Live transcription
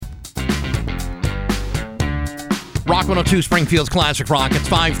Rock 102, Springfield's Classic Rock. It's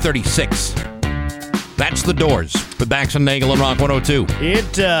 5:36. That's The Doors with Bax and Nagel and Rock 102.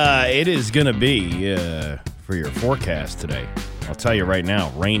 It is going to be, for your forecast today, I'll tell you right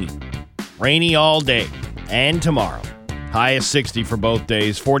now, rainy. Rainy all day and tomorrow. High is 60 for both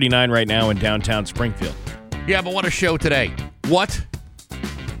days, 49 right now in downtown Springfield. Yeah, but what a show today. What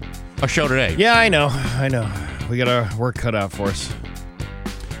a show today. Yeah, I know. We got our work cut out for us.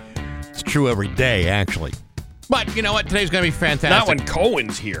 It's true every day, actually. But you know what? Today's going to be fantastic. Not when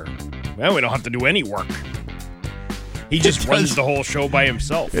Cohen's here. Well, we don't have to do any work. He just runs the whole show by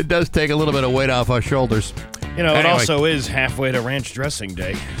himself. It does take a little bit of weight off our shoulders. You know, It also is halfway to ranch dressing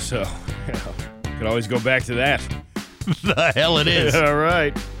day, so could always go back to that. The hell it is. All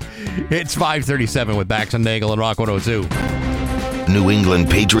right. It's 5:37 with Bax and Nagel and Rock 102. New England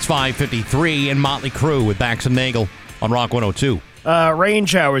Patriots. It's 5:53 in Motley Crue with Bax and Nagel on Rock 102. Rain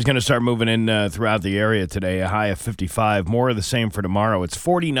shower is going to start moving in throughout the area today, a high of 55. More of the same for tomorrow. It's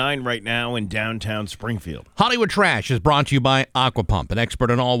 49 right now in downtown Springfield. Hollywood Trash is brought to you by Aquapump, an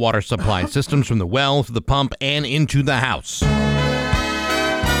expert in all water supply systems from the well to the pump and into the house.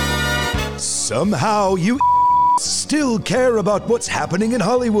 Somehow you still care about what's happening in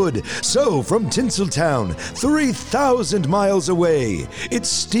Hollywood. So, from Tinseltown, 3,000 miles away, it's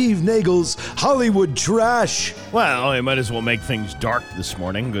Steve Nagel's Hollywood Trash. Well, I might as well make things dark this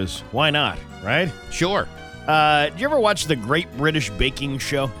morning, because why not, right? Sure. Do you ever watch the Great British Baking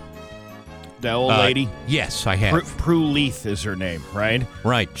Show? The old lady? Yes, I have. Prue Leith is her name, right?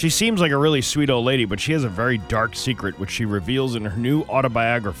 Right. She seems like a really sweet old lady, but she has a very dark secret, which she reveals in her new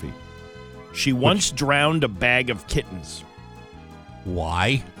autobiography. She once drowned a bag of kittens.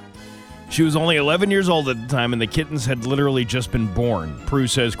 Why? She was only 11 years old at the time, and the kittens had literally just been born. Prue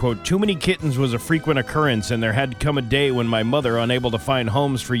says, quote, "Too many kittens was a frequent occurrence, and there had come a day when my mother, unable to find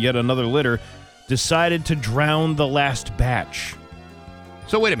homes for yet another litter, decided to drown the last batch."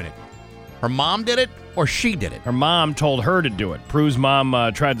 So wait a minute. Her mom did it or she did it? Her mom told her to do it. Prue's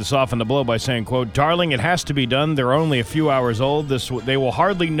mom tried to soften the blow by saying, quote, "Darling, it has to be done. They're only a few hours old. They will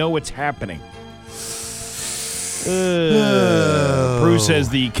hardly know what's happening." Prue says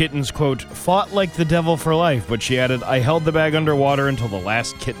the kittens, quote, "fought like the devil for life," but she added, "I held the bag underwater until the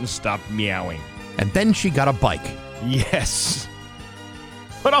last kitten stopped meowing." And then she got a bike. Yes.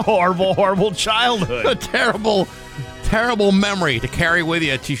 What a horrible, horrible childhood. A terrible, terrible memory to carry with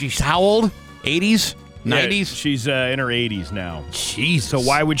you. She's how old? 80s? 90s? Yeah, she's in her 80s now. Jesus. So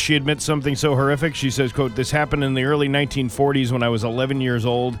why would she admit something so horrific? She says, quote, "This happened in the early 1940s when I was 11 years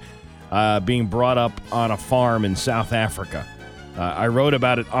old, being brought up on a farm in South Africa. I wrote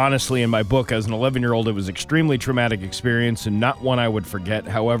about it honestly in my book. As an 11-year-old, it was an extremely traumatic experience and not one I would forget.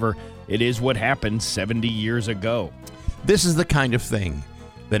 However, it is what happened 70 years ago." This is the kind of thing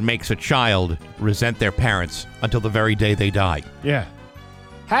that makes a child resent their parents until the very day they die. Yeah.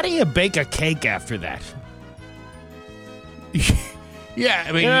 How do you bake a cake after that? Yeah,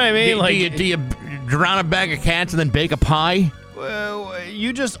 I mean, You know what I mean? do you drown a bag of cats and then bake a pie? Well,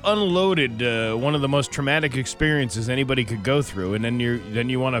 you just unloaded one of the most traumatic experiences anybody could go through, and then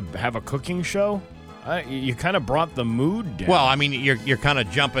you want to have a cooking show? You kind of brought the mood down. Well, I mean, you're kind of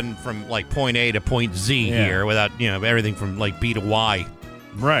jumping from like point A to point Z here without, everything from like B to Y.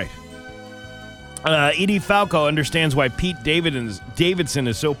 Right. Edie Falco understands why Pete Davidson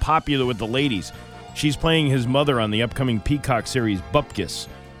is so popular with the ladies. She's playing his mother on the upcoming Peacock series Bupkis,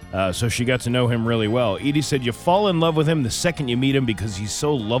 so she got to know him really well. Edie said you fall in love with him the second you meet him because he's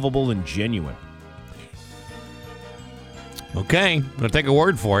so lovable and genuine. Okay, I'm going to take a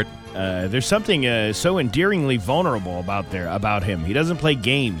word for it. There's something so endearingly vulnerable about him. He doesn't play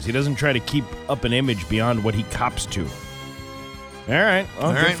games. He doesn't try to keep up an image beyond what he cops to. All right.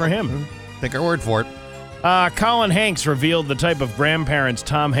 Well, good for him. Take our word for it. Colin Hanks revealed the type of grandparents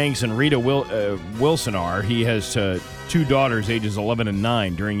Tom Hanks and Rita Wilson are. He has two daughters, ages 11 and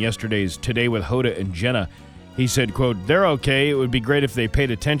 9. During yesterday's Today with Hoda and Jenna, he said, quote, "They're okay. It would be great if they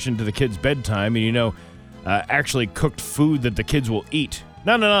paid attention to the kids' bedtime and, actually cooked food that the kids will eat.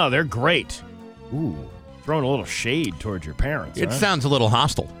 No, they're great." Ooh, throwing a little shade towards your parents. It sounds a little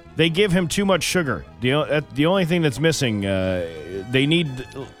hostile. They give him too much sugar. The only thing that's missing, they need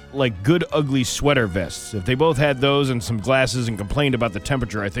like good ugly sweater vests. If they both had those and some glasses and complained about the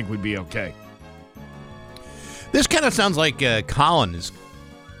temperature, I think we'd be okay. This kind of sounds like Colin is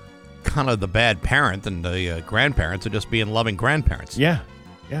kind of the bad parent and the grandparents are just being loving grandparents. Yeah,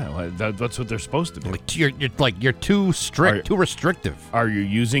 well, that's what they're supposed to do. You're too strict, too restrictive. Are you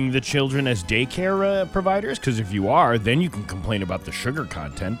using the children as daycare providers? Because if you are, then you can complain about the sugar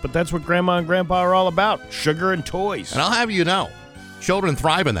content. But that's what Grandma and Grandpa are all about: sugar and toys. And I'll have you know, children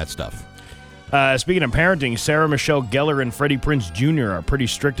thrive in that stuff. Speaking of parenting, Sarah Michelle Gellar and Freddie Prinze Jr. are pretty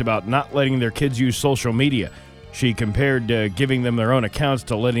strict about not letting their kids use social media. She compared giving them their own accounts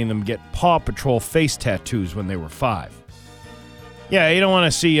to letting them get Paw Patrol face tattoos when they were 5. Yeah, you don't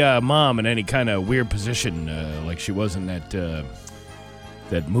want to see Mom in any kind of weird position like she was in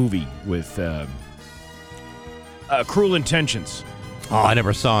that movie with Cruel Intentions. Oh, I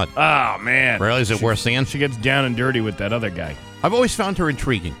never saw it. Oh, man. Really? Is it worth seeing? She gets down and dirty with that other guy. I've always found her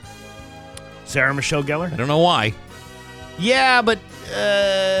intriguing. Sarah Michelle Gellar? I don't know why. Yeah, but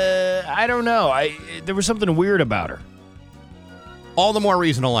I don't know. There was something weird about her. All the more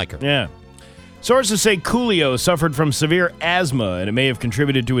reason to like her. Yeah. Sources say Coolio suffered from severe asthma, and it may have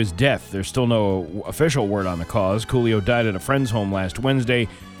contributed to his death. There's still no official word on the cause. Coolio died at a friend's home last Wednesday.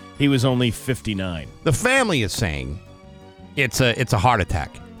 He was only 59. The family is saying it's a heart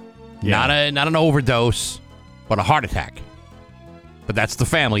attack. Yeah. Not an overdose, but a heart attack. But that's the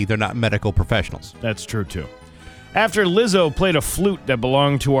family. They're not medical professionals. That's true, too. After Lizzo played a flute that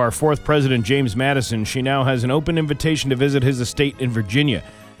belonged to our fourth president, James Madison, she now has an open invitation to visit his estate in Virginia.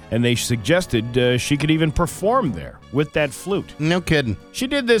 And they suggested she could even perform there with that flute. No kidding. She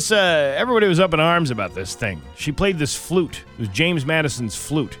did this, everybody was up in arms about this thing. She played this flute. It was James Madison's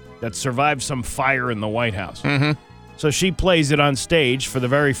flute that survived some fire in the White House. Mm-hmm. So she plays it on stage for the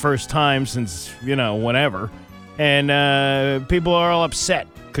very first time since, whenever. And people are all upset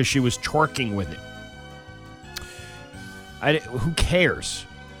because she was twerking with it. Who cares?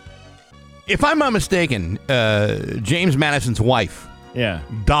 If I'm not mistaken, James Madison's wife, Yeah.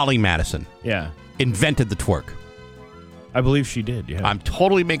 Dolly Madison, Yeah. invented the twerk. I believe she did, yeah. I'm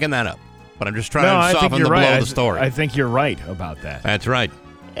totally making that up, but I'm just trying No, to I think soften you're the blow right. of the story. I think you're right about that. That's right.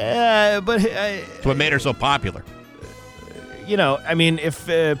 But It's what made her so popular.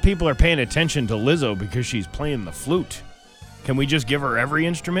 if people are paying attention to Lizzo because she's playing the flute, can we just give her every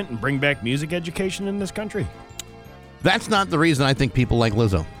instrument and bring back music education in this country? That's not the reason I think people like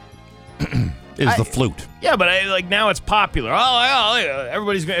Lizzo. Is the flute. Yeah, but now it's popular.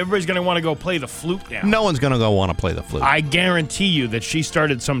 Everybody's going to want to go play the flute now. No one's going to go want to play the flute. I guarantee you that she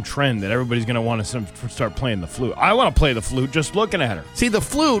started some trend that everybody's going to want to start playing the flute. I want to play the flute just looking at her. See, the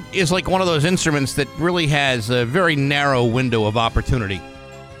flute is like one of those instruments that really has a very narrow window of opportunity.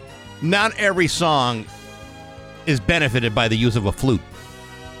 Not every song is benefited by the use of a flute.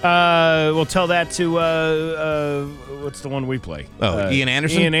 We'll tell that to, what's the one we play? Ian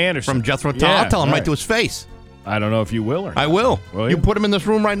Anderson? Ian Anderson. From Jethro Tull. Yeah, I'll tell him right right to his face. I don't know if you will or not. I will. Will You you? put him in this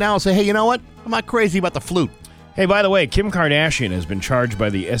room right now and say, hey, you know what? I'm not crazy about the flute. Hey, by the way, Kim Kardashian has been charged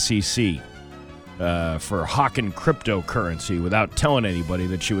by the SEC for hawking cryptocurrency without telling anybody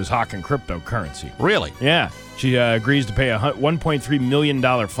that she was hawking cryptocurrency. Really? Yeah. She agrees to pay a $1.3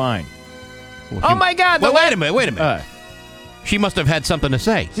 million fine. Well, Oh, my God. Well, wait a minute. She must have had something to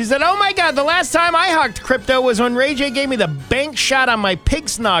say. She said, oh, my God, the last time I hawked crypto was when Ray J gave me the bank shot on my pig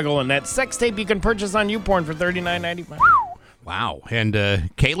snoggle and that sex tape you can purchase on YouPorn for $39.95. Wow. And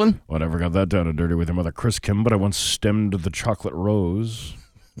Caitlin? Whatever, got that down and dirty with your mother, Chris Kim, but I once stemmed the chocolate rose.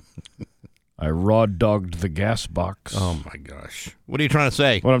 I raw-dogged the gas box. Oh, my gosh. What are you trying to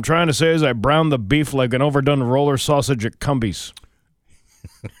say? What I'm trying to say is I browned the beef like an overdone roller sausage at Cumbies.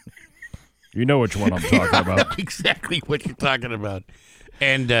 You know which one I'm talking about. Exactly what you're talking about.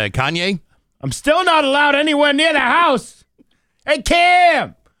 And Kanye? I'm still not allowed anywhere near the house. Hey,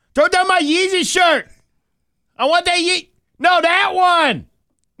 Kim, throw down my Yeezy shirt. I want that No, that one.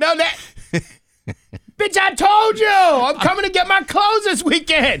 No, that. Bitch, I told you. I'm coming to get my clothes this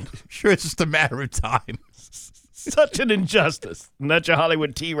weekend. Sure, it's just a matter of time. Such an injustice. And that's your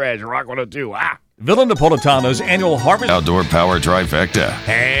Hollywood T-Raj, Rock 102. Villa Napolitano's annual Harvest Outdoor Power Trifecta.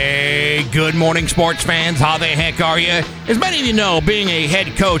 Hey, good morning, sports fans. How the heck are you? As many of you know, being a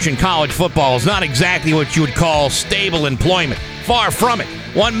head coach in college football is not exactly what you would call stable employment. Far from it.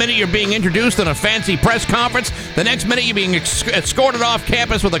 1 minute you're being introduced in a fancy press conference. The next minute you're being escorted off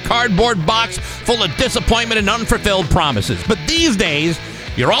campus with a cardboard box full of disappointment and unfulfilled promises. But these days,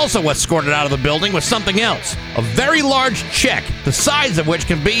 you're also escorted out of the building with something else. A very large check, the size of which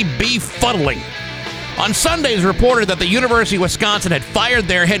can be befuddling. On Sundays, reported that the University of Wisconsin had fired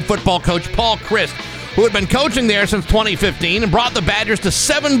their head football coach, Paul Chryst, who had been coaching there since 2015 and brought the Badgers to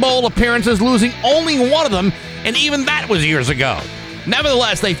 7 bowl appearances, losing only one of them, and even that was years ago.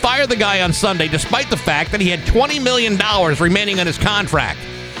 Nevertheless, they fired the guy on Sunday despite the fact that he had $20 million remaining on his contract.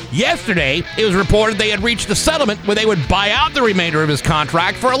 Yesterday, it was reported they had reached a settlement where they would buy out the remainder of his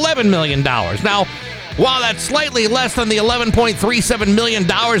contract for $11 million. Now, While that's slightly less than the $11.37 million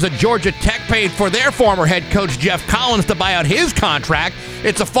that Georgia Tech paid for their former head coach Jeff Collins to buy out his contract,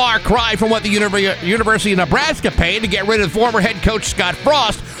 it's a far cry from what the University of Nebraska paid to get rid of former head coach Scott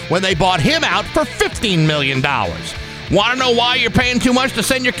Frost when they bought him out for $15 million. Want to know why you're paying too much to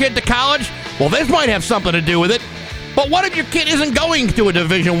send your kid to college? Well, this might have something to do with it. But what if your kid isn't going to a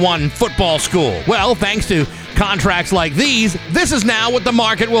Division I football school? Well, thanks to contracts like these, this is now what the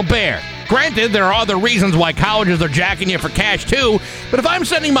market will bear. Granted, there are other reasons why colleges are jacking you for cash too, but if I'm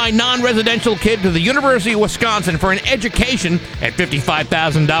sending my non-residential kid to the University of Wisconsin for an education at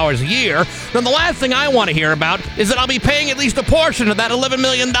 $55,000 a year, then the last thing I want to hear about is that I'll be paying at least a portion of that $11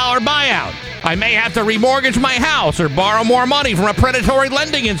 million buyout. I may have to remortgage my house or borrow more money from a predatory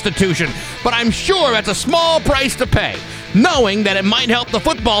lending institution, but I'm sure that's a small price to pay, knowing that it might help the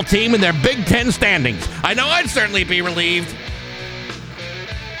football team in their Big Ten standings. I know I'd certainly be relieved.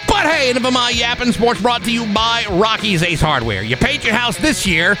 But hey, enough of my yapping. Sports brought to you by Rocky's Ace Hardware. You paint your house this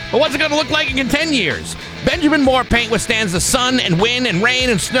year, but what's it going to look like in 10 years? Benjamin Moore paint withstands the sun and wind and rain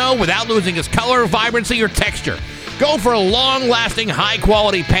and snow without losing its color, vibrancy, or texture. Go for a long-lasting,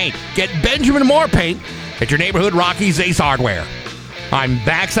 high-quality paint. Get Benjamin Moore paint at your neighborhood Rocky's Ace Hardware. I'm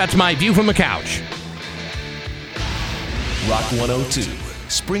Bax. That's my view from the couch. Rock 102,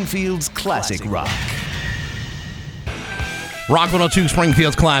 Springfield's classic rock. Rock 102,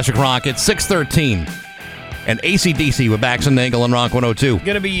 Springfield's classic rock. It's 6:13. And AC/DC with Bax and Nagel and Rock 102.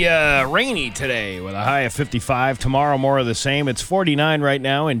 Going to be rainy today with a high of 55. Tomorrow, more of the same. It's 49 right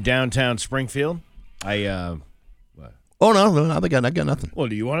now in downtown Springfield. What? Oh, no, I got nothing. Well,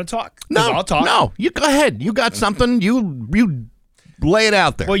 do you want to talk? 'Cause No, I'll talk. No, you go ahead. You got something. You lay it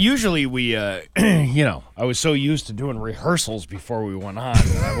out there. Well, usually we, I was so used to doing rehearsals before we went on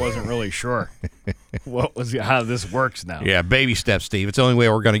that I wasn't really sure how this works now. Yeah, baby steps, Steve. It's the only way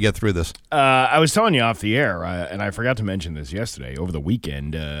we're going to get through this. I was telling you off the air, and I forgot to mention this yesterday. Over the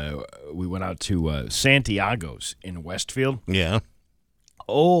weekend, we went out to Santiago's in Westfield. Yeah.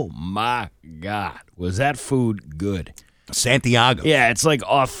 Oh, my God. Was that food good? Santiago. Yeah, it's like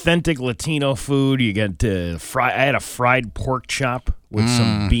authentic Latino food. You got I had a fried pork chop with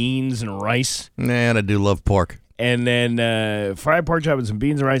some beans and rice. Man, I do love pork. And then fried pork chop with some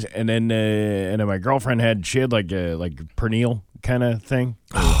beans and rice. And then my girlfriend had pernil kind of thing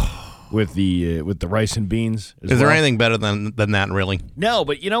with the rice and beans. Is there anything better than that, really? No,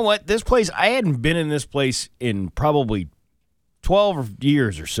 but you know what? This place, I hadn't been in this place in probably 12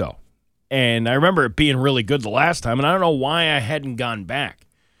 years or so. And I remember it being really good the last time, and I don't know why I hadn't gone back.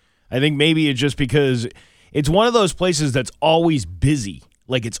 I think maybe it's just because it's one of those places that's always busy.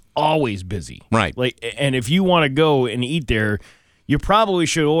 Like, it's always busy. Right. Like, and if you want to go and eat there, you probably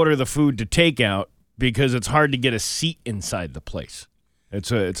should order the food to take out because it's hard to get a seat inside the place.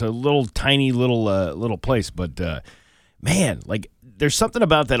 It's a little tiny little place, but man, like there's something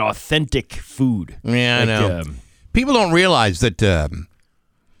about that authentic food. Yeah, I know. People don't realize that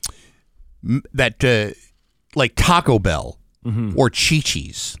like Taco Bell or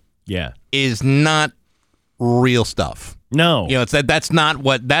Chi-Chi's is not real stuff. No. You know, that's not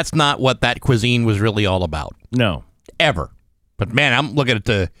what that cuisine was really all about. No. Ever. But man, I'm looking at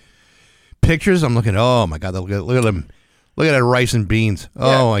the pictures. I'm looking, oh my God, look at them. Look at that rice and beans.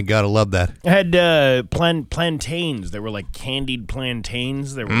 Oh my God, I love that. I had plantains. They were like candied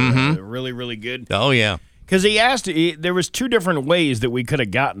plantains. They were really, really good. Oh yeah. Because there was two different ways that we could have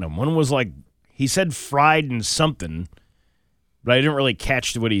gotten them. One was like, he said fried and something, but I didn't really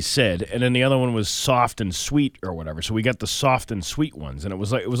catch what he said. And then the other one was soft and sweet or whatever. So we got the soft and sweet ones, and it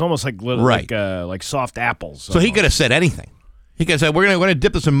was almost like little, like soft apples. So he could have said anything. He could have said, "We're going to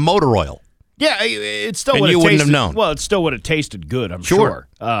dip this in motor oil." Yeah, it's still and would you have wouldn't tasted, have known. Well, it still would have tasted good, I'm sure.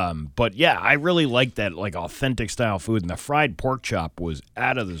 But yeah, I really like that like authentic style food, and the fried pork chop was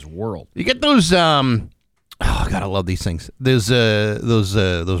out of this world. You get those. Oh God, I love these things. There's those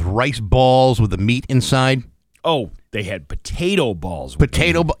rice balls with the meat inside. Oh, they had potato balls.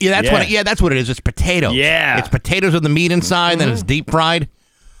 Yeah, that's what it is. It's potato. Yeah, it's potatoes with the meat inside, then it's deep fried.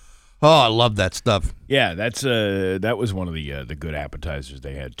 Oh, I love that stuff. Yeah, that was one of the good appetizers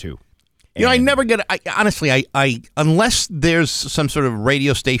they had too. You know, I never get. Honestly, unless there's some sort of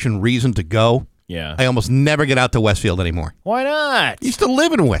radio station reason to go. Yeah, I almost never get out to Westfield anymore. Why not? I used to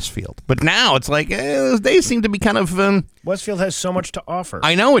live in Westfield, but now it's like those days seem to be kind of. Westfield has so much to offer.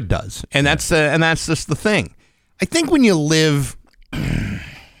 I know it does, and that's just the thing. I think when you live,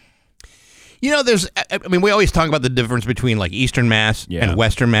 you know, we always talk about the difference between like Eastern Mass and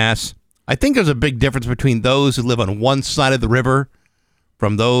Western Mass. I think there's a big difference between those who live on one side of the river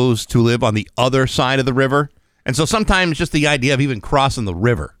from those who live on the other side of the river. And so sometimes just the idea of even crossing the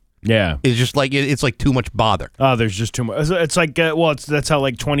river Yeah. It's just like it's like too much bother. Oh, there's just too much. It's like, that's how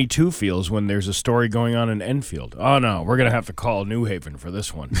like 22 feels when there's a story going on in Enfield. Oh no, we're gonna have to call New Haven for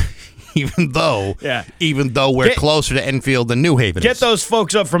this one. even though we're Get- closer to Enfield than New Haven. Get is. those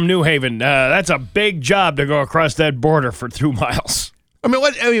folks up from New Haven. That's a big job to go across that border for 2 miles. I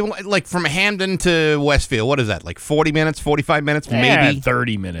mean, like from Hamden to Westfield, what is that? Like 40 minutes, 45 minutes, maybe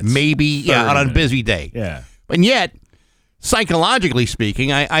 30 minutes. maybe 30 on a minutes. busy day. Yeah. And yet, psychologically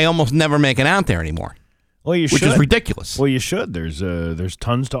speaking, I almost never make it out there anymore, Well, you which should. is ridiculous. Well, you should. There's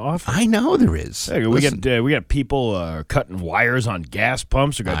tons to offer. I know there is. Hey, Listen, we got people cutting wires on gas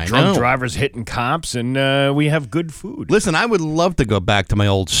pumps. We got I drunk know. drivers hitting cops, and we have good food. listen, I would love to go back to my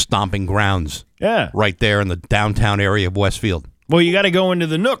old stomping grounds Yeah. right there in the downtown area of Westfield. Well, you got to go into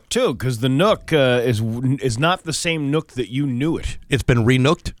the Nook too, because the Nook is not the same Nook that you knew it. It's been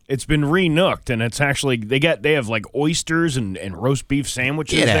re-nooked. It's been re-nooked, and it's actually they have like oysters and roast beef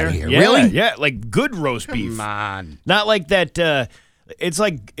sandwiches Get there. outta here. Yeah, Really? Yeah, like good roast beef. Come on. Not like that. It's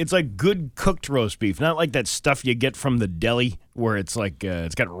like good cooked roast beef, not like that stuff you get from the deli where it's like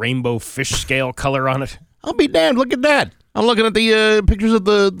it's got rainbow fish scale color on it. I'll be damned. Look at that. I'm looking at the pictures of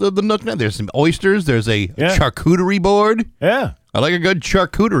the Nook now. There's some oysters. There's a charcuterie board. Yeah, I like a good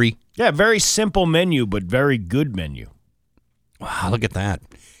charcuterie. yeah, very simple menu, but very good menu. Wow, look at that.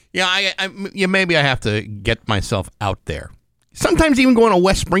 Yeah, maybe I have to get myself out there. Sometimes even going to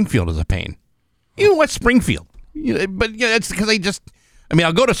West Springfield is a pain. Even West Springfield. But yeah, it's because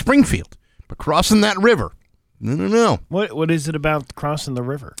I'll go to Springfield, but crossing that river, no. What is it about crossing the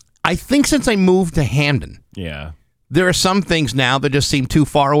river? I think since I moved to Hamden, Yeah. there are some things now that just seem too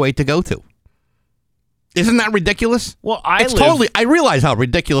far away to go to. Isn't that ridiculous? Well, I realize how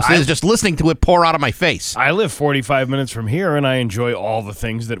ridiculous it is just listening to it pour out of my face. I live 45 minutes from here, and I enjoy all the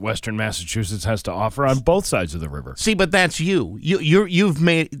things that Western Massachusetts has to offer on both sides of the river. See, but that's you. You've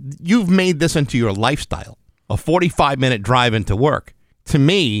made this into your lifestyle. A 45-minute drive into work. To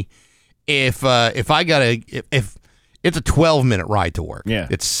me, if it's a 12-minute ride to work. Yeah.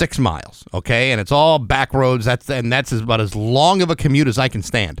 It's 6 miles, okay? And it's all back roads. That's about as long of a commute as I can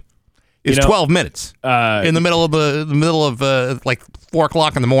stand. It's 12 minutes in the middle of like 4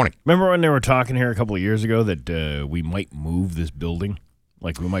 o'clock in the morning. Remember when they were talking here a couple of years ago that we might move this building?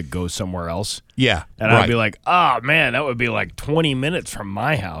 Like we might go somewhere else? Yeah. And I'd be like, oh, man, that would be like 20 minutes from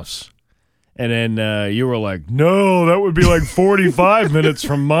my house. And then you were like, no, that would be like 45 minutes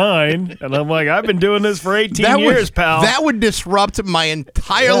from mine. And I'm like, I've been doing this for 18 years, pal. That would disrupt my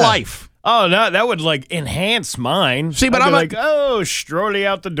entire life. Oh, no, that would like enhance mine. See, but I'd be I'm like, strolling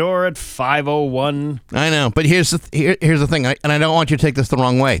out the door at 5:01. I know, but here's the thing, and I don't want you to take this the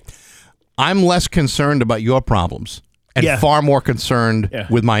wrong way. I'm less concerned about your problems and far more concerned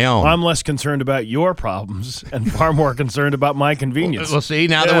with my own. I'm less concerned about your problems and far more concerned about my convenience. Well, see,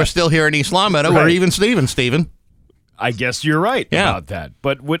 now that we're still here in East Longmeadow, we're even Steven. I guess you're right Yeah. about that.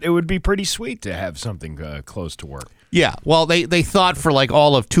 But it would be pretty sweet to have something close to work. Yeah, well, they thought for like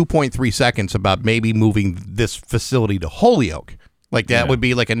all of 2.3 seconds about maybe moving this facility to Holyoke. Like that would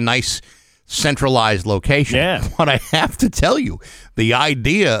be like a nice centralized location. Yeah. But I have to tell you, the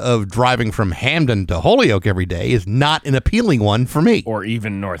idea of driving from Hamden to Holyoke every day is not an appealing one for me. Or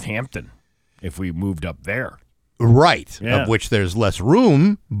even Northampton, if we moved up there. Right, Yeah. of which there's less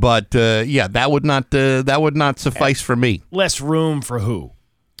room, but that would not suffice for me. Less room for who?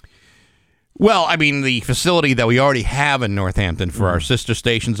 Well, I mean, the facility that we already have in Northampton for our sister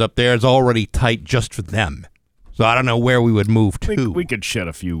stations up there is already tight just for them. So I don't know where we would move to. We could shed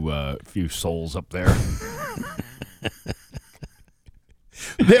a few souls up there.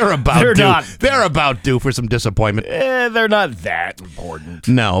 They're They're not. They're about due for some disappointment. They're not that important.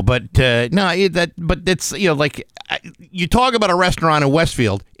 No, but it's like you talk about a restaurant in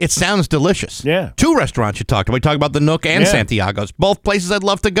Westfield. It sounds delicious. Yeah. 2 restaurants you talked about. We talked about the Nook and Santiago's. Both places I'd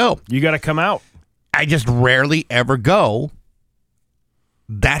love to go. You got to come out. I just rarely ever go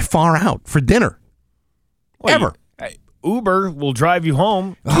that far out for dinner. Well, Ever. Uber will drive you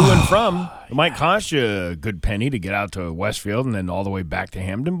home to and from. It might cost you a good penny to get out to Westfield and then all the way back to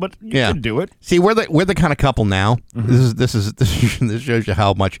Hamden, but you can do it. See, we're the kind of couple now. This shows you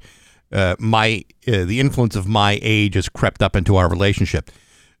how much the influence of my age has crept up into our relationship.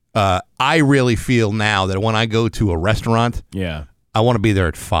 I really feel now that when I go to a restaurant, I want to be there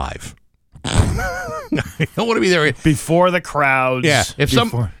at 5. I don't want to be there Before the crowds. Yeah. If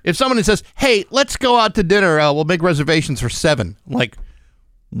someone says, "Hey, let's go out to dinner. We'll make reservations for 7." I'm like,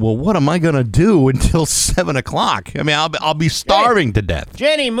 well, what am I going to do until 7 o'clock? I mean, I'll be starving to death.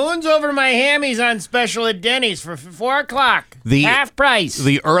 Jenny, Moon's Over My Hammies on special at Denny's for 4 o'clock. Half price.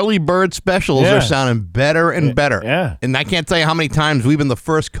 The early bird specials are sounding better and better. Yeah. And I can't tell you how many times we've been the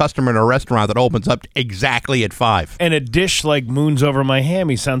first customer in a restaurant that opens up exactly at 5. And a dish like Moon's Over My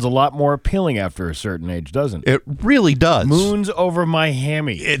Hammy sounds a lot more appealing after a certain age, doesn't it? It really does. Moon's Over My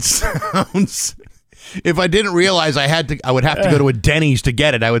Hammy. It sounds... If I didn't realize I would have to go to a Denny's to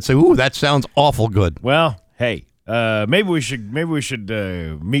get it, I would say, "Ooh, that sounds awful good." Well, hey, maybe we should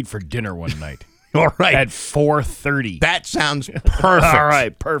meet for dinner one night. All right, at 4:30. That sounds perfect. All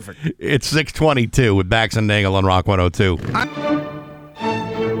right, perfect. It's 6:22 with Bax and Nagel on Rock 102.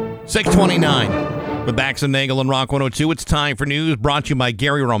 6:29 with Bax and Nagel on Rock 102. It's time for news brought to you by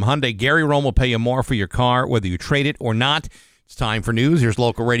Gary Rome Hyundai. Gary Rome will pay you more for your car, whether you trade it or not. It's time for news. Here's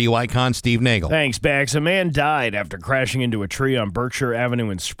local radio icon Steve Nagel. Thanks, Bax. A man died after crashing into a tree on Berkshire Avenue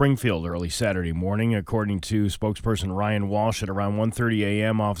in Springfield early Saturday morning. According to spokesperson Ryan Walsh, at around 1:30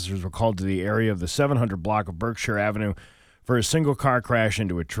 a.m., officers were called to the area of the 700 block of Berkshire Avenue for a single car crash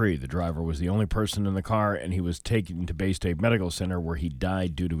into a tree. The driver was the only person in the car, and he was taken to Bay State Medical Center where he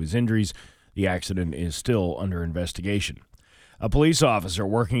died due to his injuries. The accident is still under investigation. A police officer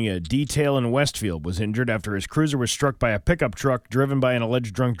working a detail in Westfield was injured after his cruiser was struck by a pickup truck driven by an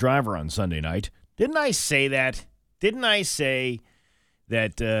alleged drunk driver on Sunday night. Didn't I say that? Didn't I say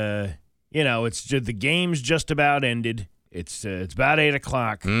that, it's just, the game's just about ended. It's about 8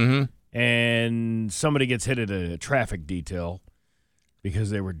 o'clock, and somebody gets hit at a traffic detail because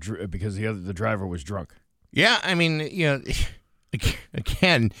the driver was drunk. Yeah, I mean,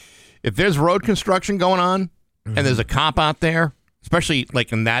 again, if there's road construction going on, and there's a cop out there, especially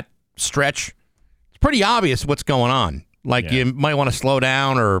like in that stretch, it's pretty obvious what's going on. Like you might want to slow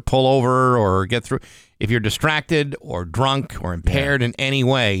down or pull over or get through. If you're distracted or drunk or impaired in any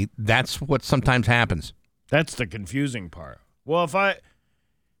way, that's what sometimes happens. That's the confusing part. Well,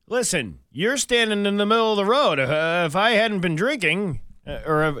 listen, you're standing in the middle of the road. If I hadn't been drinking,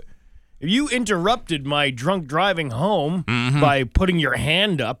 or if you interrupted my drunk driving home by putting your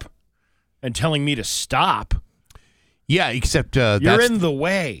hand up and telling me to stop. Yeah, except you're in the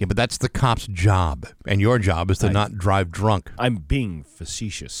way. Yeah, but that's the cop's job, and your job is to not drive drunk. I'm being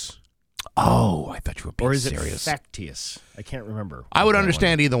facetious. Oh, I thought you were being serious. Or is serious. it factious? I can't remember. I would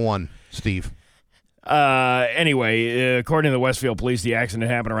understand either one, Steve. Anyway, according to the Westfield Police, the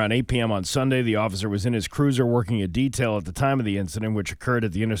accident happened around 8 p.m. on Sunday. The officer was in his cruiser working a detail at the time of the incident, which occurred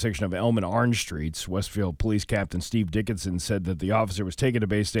at the intersection of Elm and Orange Streets. Westfield Police Captain Steve Dickinson said that the officer was taken to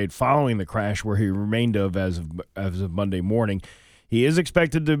Bay State following the crash, where he remained as of Monday morning. He is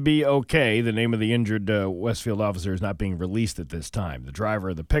expected to be okay. The name of the injured Westfield officer is not being released at this time. The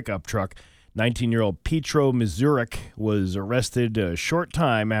driver of the pickup truck, 19-year-old Petro Mizurek, was arrested a short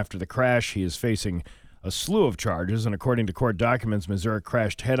time after the crash. He is facing a slew of charges, and according to court documents, Mizurek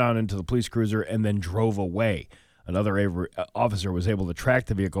crashed head-on into the police cruiser and then drove away. Another officer was able to track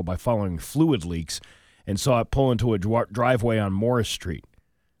the vehicle by following fluid leaks and saw it pull into a driveway on Morris Street.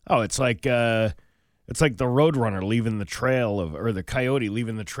 Oh, it's like the Roadrunner leaving the trail or the coyote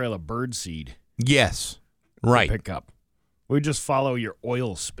leaving the trail of birdseed. Yes, right. Pickup. We just follow your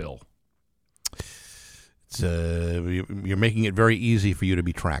oil spill. You're making it very easy for you to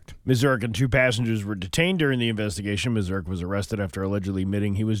be tracked. Mizurek and 2 passengers were detained during the investigation. Mizurek was arrested after allegedly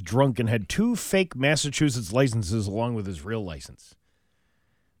admitting he was drunk and had 2 fake Massachusetts licenses along with his real license.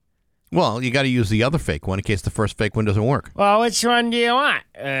 Well, you got to use the other fake one in case the first fake one doesn't work. Well, which one do you want?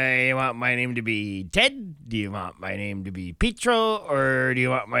 You want my name to be Ted? Do you want my name to be Petro? Or do you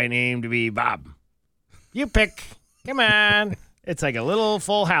want my name to be Bob? You pick. Come on. It's like a little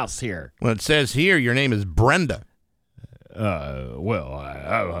full house here. Well, it says here your name is Brenda. Well,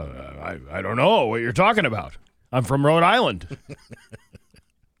 I don't know what you're talking about. I'm from Rhode Island.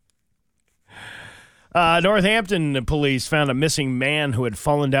 Northampton police found a missing man who had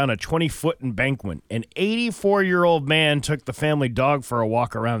fallen down a 20-foot embankment. An 84-year-old man took the family dog for a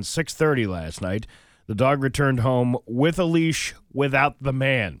walk around 6:30 last night. The dog returned home with a leash without the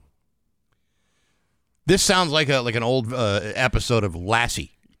man. This sounds like an old episode of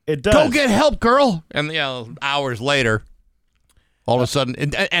Lassie. It does. Go get help, girl. And hours later, all of a sudden,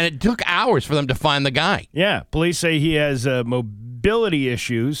 and it took hours for them to find the guy. Yeah, police say he has mobility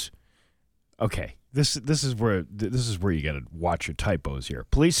issues. Okay, this is where you got to watch your typos here.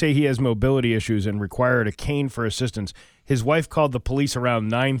 Police say he has mobility issues and required a cane for assistance. His wife called the police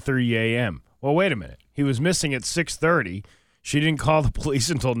around 9:30 a.m. Well, wait a minute. He was missing at 6:30. She didn't call the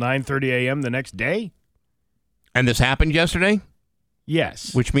police until 9:30 a.m. the next day? And this happened yesterday?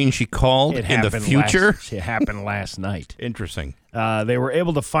 Yes. which means she called It in the happened future. It happened last night. Interesting. They were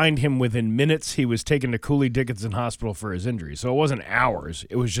able to find him within minutes. He was taken to Cooley Dickinson Hospital for his injury. So it wasn't hours.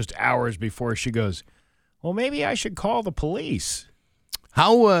 It was just hours before she goes, well, maybe I should call the police.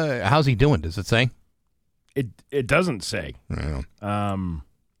 How's he doing? Does it say? It doesn't say. Yeah.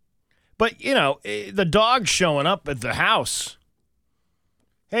 But, the dog's showing up at the house.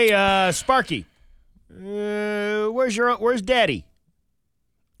 Hey, Sparky, where's Daddy?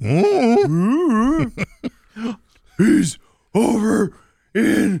 He's over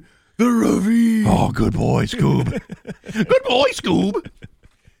in the ravine. Oh, good boy, Scoob. Good boy, Scoob.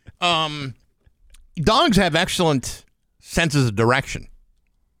 Dogs have excellent senses of direction.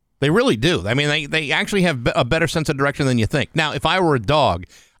 They really do. I mean, they actually have a better sense of direction than you think. Now, if I were a dog,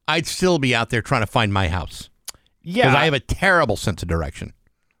 I'd still be out there trying to find my house. Yeah. Because I have a terrible sense of direction.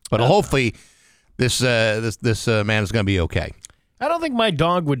 But hopefully this man is going to be okay. I don't think my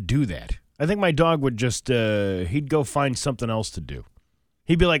dog would do that. I think my dog would just, he'd go find something else to do.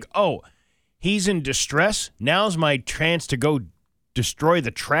 He'd be like, oh, he's in distress? Now's my chance to go destroy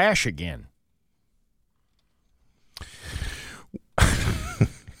the trash again.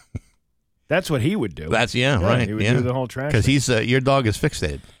 That's what he would do. Right. He would do the whole trash. Because he's your dog is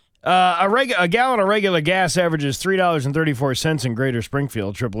fixated. A gallon of regular gas averages $3.34 in Greater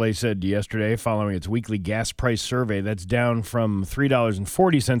Springfield, AAA said yesterday following its weekly gas price survey. That's down from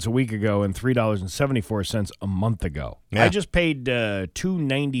 $3.40 a week ago and $3.74 a month ago. Yeah. I just paid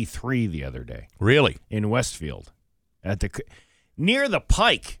 $2.93 the other day. Really? In Westfield, near the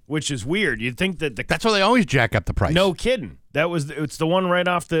Pike, which is weird. You'd think that That's why they always jack up the price. No kidding. It's the one right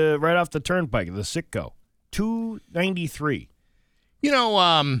off the turnpike, the Sitco. $2.93.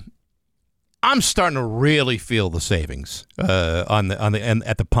 I'm starting to really feel the savings at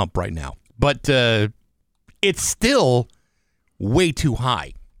the pump right now, but it's still way too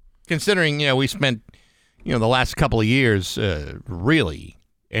high, considering we spent the last couple of years really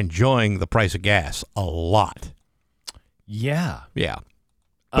enjoying the price of gas a lot. Yeah.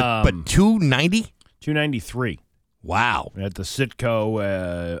 But $2.90? $2.93. Wow. At the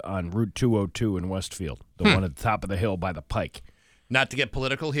Sitco on Route 202 in Westfield, the one at the top of the hill by the Pike. Not to get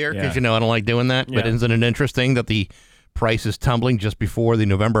political here, because Yeah. I don't like doing that, but Yeah. isn't it interesting that the price is tumbling just before the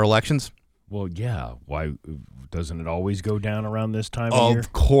November elections? Well, yeah. Why doesn't it always go down around this time of year?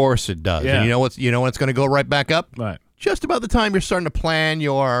 Of course it does. Yeah. And you know what's going to go right back up? Right. Just about the time you're starting to plan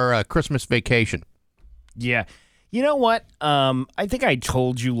your Christmas vacation. Yeah. You know what? I think I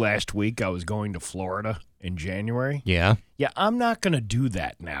told you last week I was going to Florida in January. Yeah. Yeah, I'm not going to do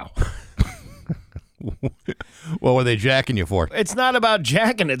that now. What were they jacking you for? It's not about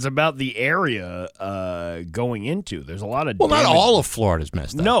jacking. It's about the area going into. There's a lot of Well, not damage. all of Florida's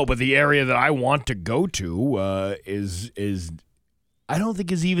messed up. No, but the area that I want to go to is I don't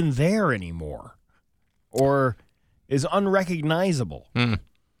think is even there anymore, or is unrecognizable.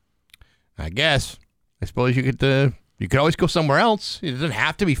 I guess. I suppose you could always go somewhere else. It doesn't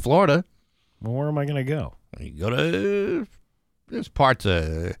have to be Florida. Well, where am I going to go? You go to there's parts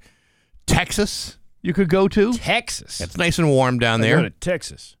of Texas you could go to. Texas. It's nice and warm down I there. go to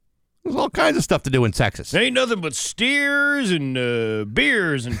Texas. There's all kinds of stuff to do in Texas. There ain't nothing but steers and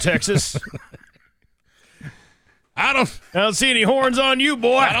beers in Texas. I don't see any horns on you,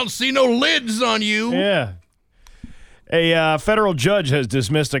 boy. I don't see no lids on you. Yeah. A federal judge has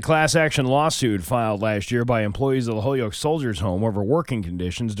dismissed a class action lawsuit filed last year by employees of the Holyoke Soldiers Home over working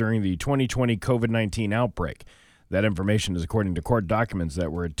conditions during the 2020 COVID-19 outbreak. That information is according to court documents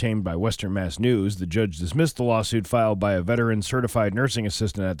that were obtained by Western Mass News. The judge dismissed the lawsuit filed by a veteran certified nursing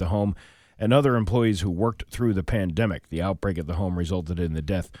assistant at the home and other employees who worked through the pandemic. The outbreak at the home resulted in the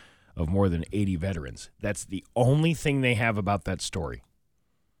death of more than 80 veterans. That's the only thing they have about that story.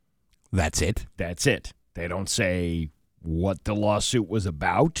 That's it. That's it. They don't say what the lawsuit was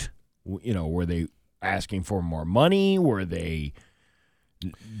about. Were they asking for more money? Were they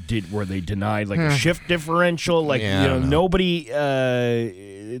denied like a shift differential? Like, Yeah, I don't know. nobody.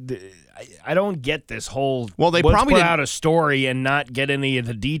 I don't get this whole. Well, they let's probably put didn't- out a story and not get any of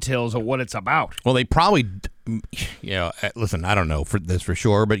the details of what it's about. Well, they probably, listen, I don't know for this for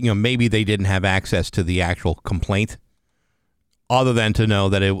sure, but maybe they didn't have access to the actual complaint, other than to know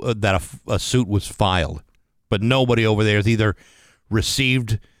that a suit was filed. But nobody over there has either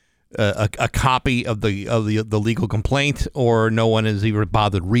received a copy of the legal complaint, or no one has even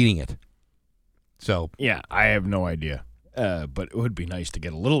bothered reading it. So Yeah, I have no idea. But it would be nice to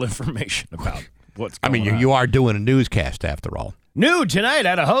get a little information about what's I going mean, on. you are doing a newscast after all. New tonight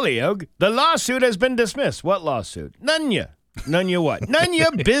out of Holyoke, the lawsuit has been dismissed. What lawsuit? None ya what? None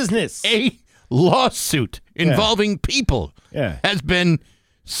your business. A lawsuit involving people has been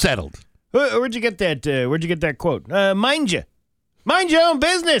settled. Where'd you get that? Where'd you get that quote? Mind your own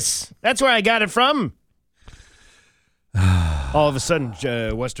business. That's where I got it from. All of a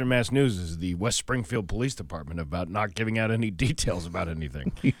sudden, Western Mass News is the West Springfield Police Department about not giving out any details about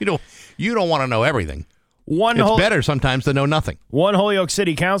anything. You don't want to know everything. It's better sometimes to know nothing. One Holyoke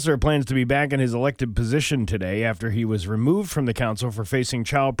City councilor plans to be back in his elected position today after he was removed from the council for facing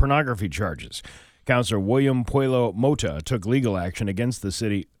child pornography charges. Councilor William Puelo Mota took legal action against the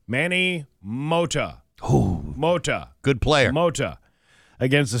city. Manny Mota. Mota. Good player. Mota.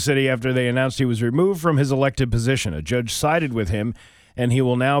 Against the city after they announced he was removed from his elected position. A judge sided with him, and he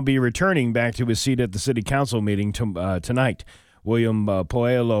will now be returning back to his seat at the city council meeting tonight. William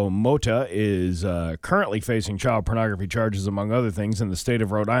Puelo Mota is currently facing child pornography charges, among other things, in the state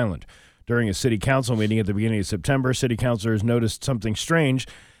of Rhode Island. During a city council meeting at the beginning of September, city councilors noticed something strange,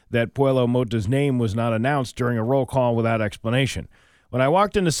 that Puelo Mota's name was not announced during a roll call without explanation. When I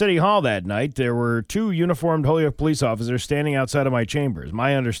walked into City Hall that night, there were 2 uniformed Holyoke police officers standing outside of my chambers.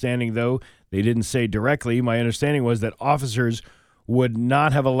 My understanding, though they didn't say directly, my understanding was that officers would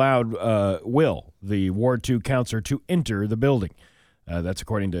not have allowed Will, the Ward 2 counselor, to enter the building. That's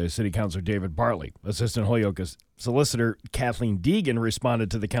according to City Councilor David Bartley. Assistant Holyoke Solicitor Kathleen Deegan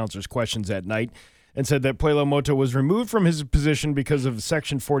responded to the counselor's questions that night and said that Puelo Mota was removed from his position because of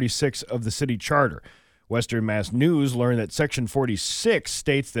Section 46 of the city charter. Western Mass News learned that Section 46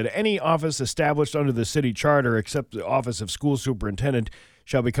 states that any office established under the city charter, except the office of school superintendent,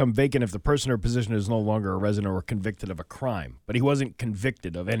 shall become vacant if the person or position is no longer a resident or convicted of a crime. But he wasn't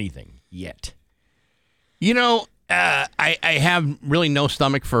convicted of anything yet. You know, I have really no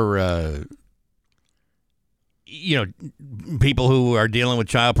stomach for, people who are dealing with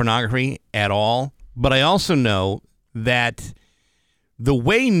child pornography at all. But I also know that the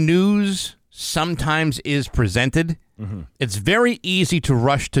way news sometimes is presented, it's very easy to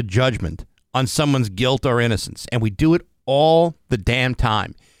rush to judgment on someone's guilt or innocence. And we do it all the damn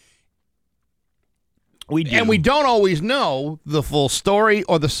time. We do. And we don't always know the full story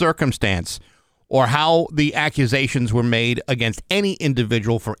or the circumstance or how the accusations were made against any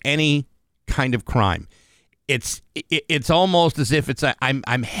individual for any kind of crime. It's almost as if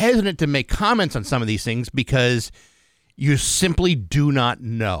I'm hesitant to make comments on some of these things because you simply do not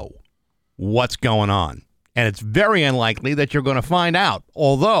know what's going on. And it's very unlikely that you're going to find out.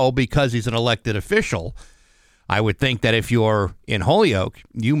 Although, because he's an elected official, I would think that if you're in Holyoke,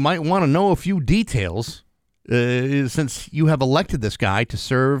 you might want to know a few details since you have elected this guy to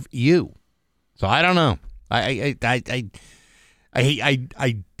serve you. So I don't know. I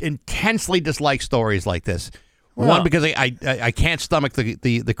intensely dislike stories like this. Well, one, because I can't stomach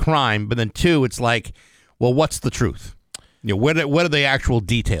the crime, but then 2, it's like, well, what's the truth? What are the actual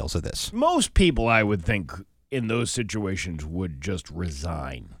details of this? Most people, I would think, in those situations would just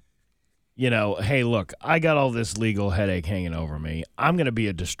resign. Hey, look, I got all this legal headache hanging over me. I'm going to be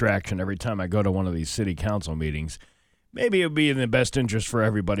a distraction every time I go to one of these city council meetings. Maybe it would be in the best interest for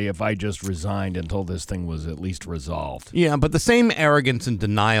everybody if I just resigned until this thing was at least resolved. Yeah, but the same arrogance and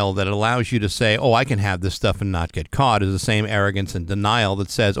denial that allows you to say, oh, I can have this stuff and not get caught is the same arrogance and denial that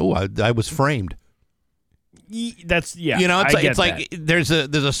says, oh, I was framed. That's it's like there's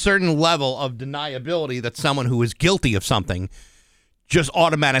a certain level of deniability that someone who is guilty of something just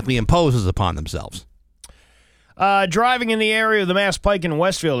automatically imposes upon themselves. Driving in the area of the Mass Pike in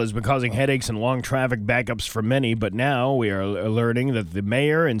Westfield has been causing headaches and long traffic backups for many, but now we are learning that the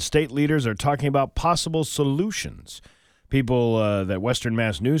mayor and state leaders are talking about possible solutions. People that Western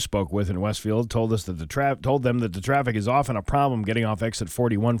Mass News spoke with in Westfield told us that told them that the traffic is often a problem getting off exit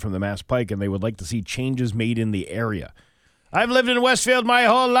 41 from the Mass Pike, and they would like to see changes made in the area. I've lived in Westfield my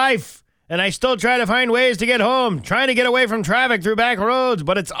whole life, and I still try to find ways to get home, trying to get away from traffic through back roads,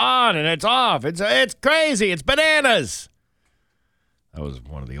 but it's on and it's off. It's crazy. It's bananas. That was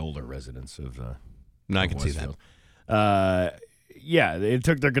one of the older residents of I can see that. Yeah, they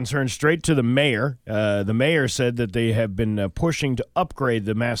took their concerns straight to the mayor. The mayor said that they have been pushing to upgrade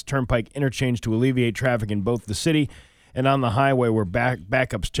the Mass Turnpike interchange to alleviate traffic in both the city and on the highway where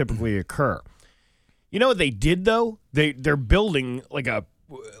backups typically occur. You know what they did, though? They're building like a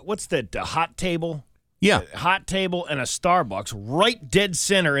hot table? Yeah. A hot table and a Starbucks right dead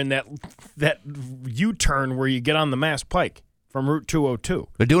center in that U-turn where you get on the Mass Pike from Route 202.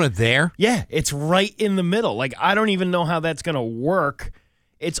 They're doing it there? Yeah, it's right in the middle. Like, I don't even know how that's going to work.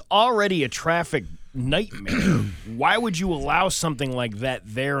 It's already a traffic nightmare. Why would you allow something like that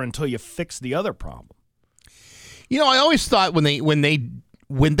there until you fix the other problem? I always thought when they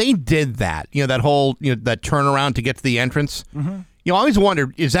did that, that whole, that turnaround to get to the entrance, I always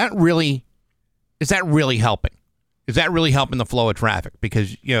wondered, is that really is that really helping? Is that really helping the flow of traffic?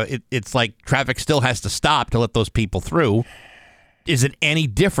 Because, it's like traffic still has to stop to let those people through. Is it any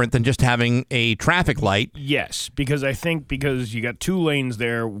different than just having a traffic light? Yes, because you got 2 lanes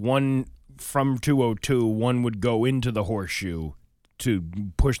there, one from 202, one would go into the horseshoe to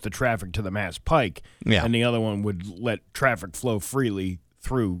push the traffic to the Mass Pike, and the other one would let traffic flow freely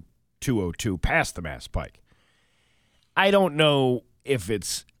through 202 past the Mass Pike. I don't know if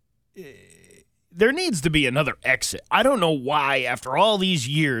it's... There needs to be another exit. I don't know why, after all these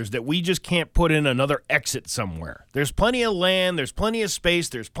years, that we just can't put in another exit somewhere. There's plenty of land, there's plenty of space,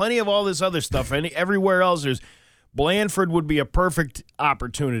 there's plenty of all this other stuff, and everywhere else, Blandford would be a perfect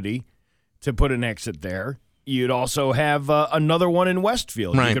opportunity to put an exit there. You'd also have another one in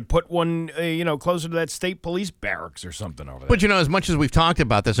Westfield. Right. You could put one, closer to that state police barracks or something over there. But, as much as we've talked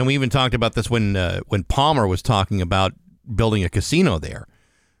about this, and we even talked about this when Palmer was talking about building a casino there,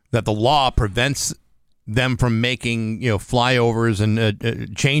 that the law prevents them from making, flyovers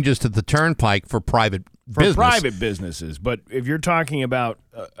and changes to the turnpike for private business. Private businesses. But if you're talking about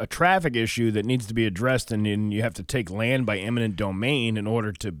a traffic issue that needs to be addressed and you have to take land by eminent domain in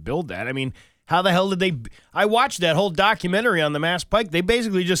order to build that, I mean, how the hell did they... I watched that whole documentary on the Mass Pike. They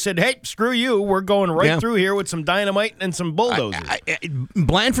basically just said, hey, screw you. We're going right through here with some dynamite and some bulldozers.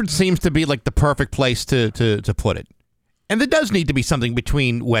 Blandford seems to be like the perfect place to put it. And there does need to be something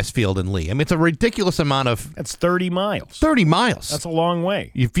between Westfield and Lee. I mean, it's a ridiculous amount of... That's 30 miles. 30 miles. That's a long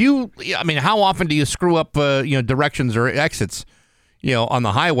way. How often do you screw up, directions or exits, on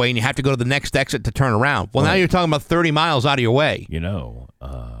the highway and you have to go to the next exit to turn around? Well, now you're talking about 30 miles out of your way.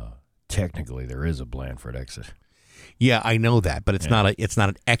 Technically, there is a Blandford exit. Yeah, I know that, but it's not an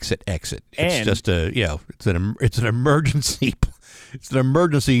exit. It's just it's an emergency. It's an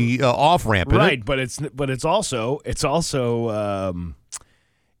emergency off ramp, right? It? But it's also it's only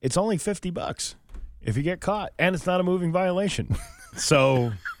 $50 if you get caught, and it's not a moving violation,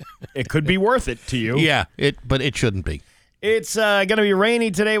 so it could be worth it to you. Yeah, but it shouldn't be. It's going to be rainy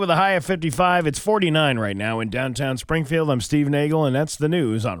today with a high of 55. It's 49 right now in downtown Springfield. I'm Steve Nagel, and that's the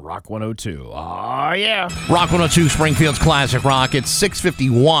news on Rock 102. Oh, yeah. Rock 102, Springfield's Classic Rock. It's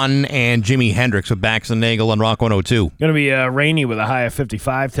 6:51, and Jimi Hendrix with Bax and Nagel on Rock 102. Going to be rainy with a high of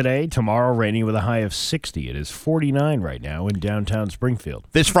 55 today. Tomorrow, rainy with a high of 60. It is 49 right now in downtown Springfield.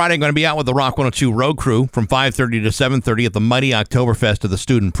 This Friday, I'm going to be out with the Rock 102 Road Crew from 5:30 to 7:30 at the Mighty Oktoberfest of the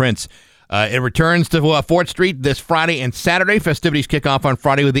Student Prince. It returns to 4th Street this Friday and Saturday. Festivities kick off on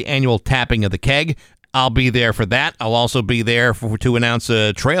Friday with the annual tapping of the keg. I'll be there for that. I'll also be there to announce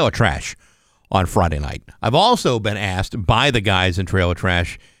Trailer Trash on Friday night. I've also been asked by the guys in Trailer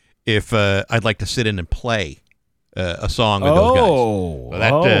Trash if I'd like to sit in and play a song with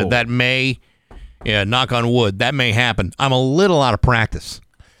those guys. That may, knock on wood, that may happen. I'm a little out of practice,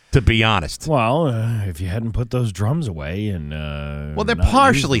 to be honest. Well, if you hadn't put those drums away and they're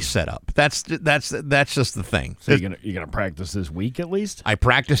partially set up. That's just the thing. So you're gonna practice this week at least? I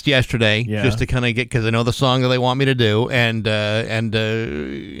practiced yesterday just to kind of get, because I know the song that they want me to do, and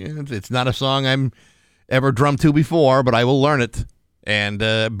it's not a song I'm ever drummed to before, but I will learn it and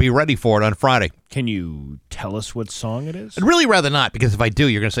be ready for it on Friday. Can you tell us what song it is? I'd really rather not, because if I do,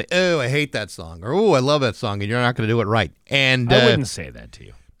 you're going to say, oh, I hate that song, or oh, I love that song, and you're not going to do it right. And I wouldn't say that to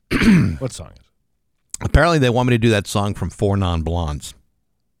you. What song is it? Apparently, they want me to do that song from Four Non-Blondes.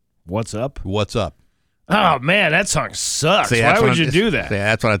 What's Up? What's Up? Oh, man, that song sucks. Why would you do that?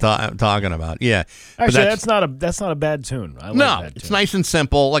 That's what I'm talking about. Yeah. Actually, that's not a bad tune. I like that tune. It's nice and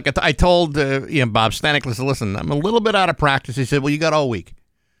simple. Like I told Bob Stanek, listen, I'm a little bit out of practice. He said, well, you got all week.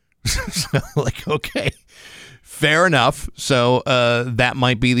 So, okay. Fair enough. So that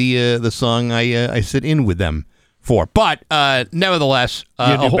might be the song I sit in with them for. But nevertheless,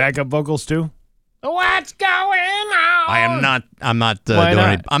 you do backup vocals too. What's going on? I'm not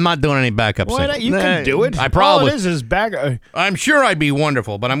doing any backup Why singing. not? You can do it. I probably. All it is back. I'm sure I'd be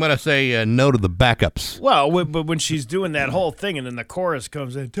wonderful, but I'm going to say no to the backups. Well, but when she's doing that whole thing, and then the chorus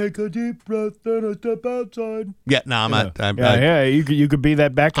comes in, take a deep breath, then a step outside. Yeah, no, I'm not. You could be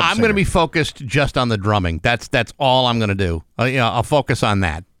that backup. I'm going to be focused just on the drumming. That's all I'm going to do. I'll focus on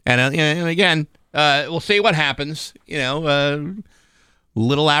that, and again, we'll see what happens.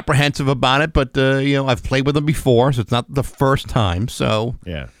 Little apprehensive about it, but I've played with them before, so it's not the first time. So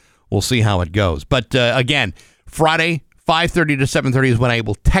yeah, we'll see how it goes. But again, Friday 5:30 to 7:30 is when I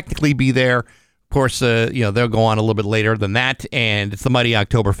will technically be there. Of course, they'll go on a little bit later than that, and it's the Mighty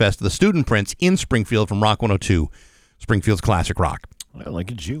Oktoberfest of the Student Prince in Springfield from Rock 102, Springfield's Classic Rock. Well, look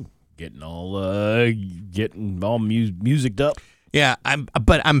at you getting all musiced up. Yeah,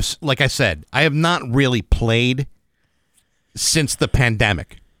 but like I said, I have not really played since the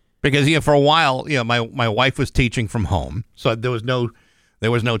pandemic. Because for a while, my wife was teaching from home, so there was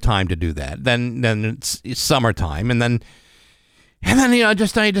no time to do that. Then it's summertime, and then I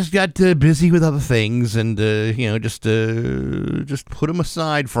just got busy with other things, and just put them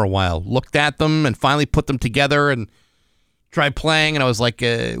aside for a while. Looked at them and finally put them together and tried playing, and I was like,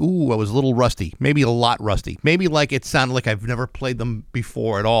 I was a little rusty, maybe a lot rusty, maybe like it sounded like I've never played them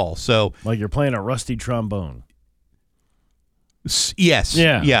before at all. So like you're playing a rusty trombone. Yes.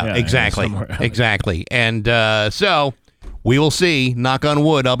 Yeah, exactly. Exactly. And so we will see. Knock on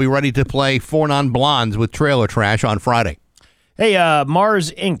wood. I'll be ready to play Four Non-Blondes with Trailer Trash on Friday. Hey,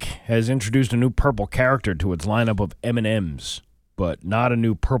 Mars Inc. has introduced a new purple character to its lineup of M&Ms, but not a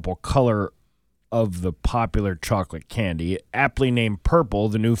new purple color of the popular chocolate candy. Aptly named Purple,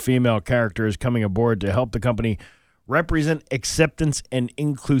 the new female character is coming aboard to help the company represent acceptance and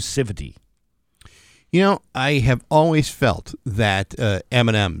inclusivity. I have always felt that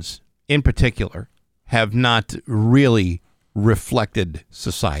M&Ms, in particular, have not really reflected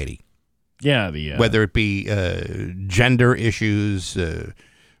society. Yeah, whether it be gender issues,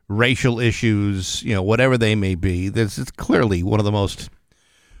 racial issues, whatever they may be. This is clearly one of the most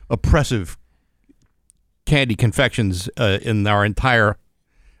oppressive candy confections in our entire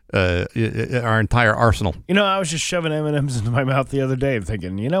arsenal. I was just shoving M&Ms into my mouth the other day,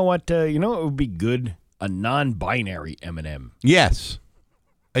 thinking, you know what? What would be good? A non-binary M&M. Yes,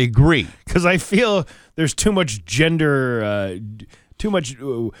 I agree. Because I feel there's too much gender,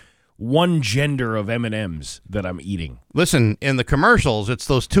 one gender of M&Ms that I'm eating. Listen, in the commercials, it's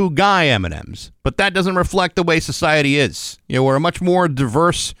those two guy M&Ms, but that doesn't reflect the way society is. We're a much more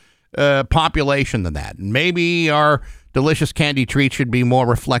diverse population than that. Maybe our delicious candy treat should be more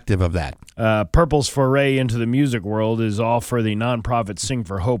reflective of that. Purple's foray into the music world is all for the nonprofit Sing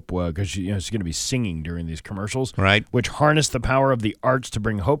for Hope, because she's going to be singing during these commercials, right? Which harness the power of the arts to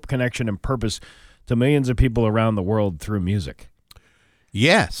bring hope, connection, and purpose to millions of people around the world through music.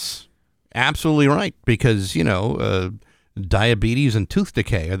 Yes, absolutely right. Because diabetes and tooth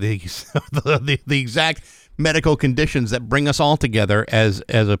decay are the exact medical conditions that bring us all together as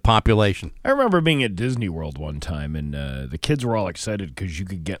a population. I remember being at Disney World one time, and the kids were all excited because you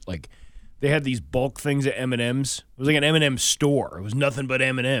could get they had these bulk things at M&M's. It was like an M&M store. It was nothing but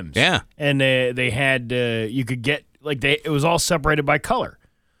M&M's. Yeah, and they had you could get it was all separated by color,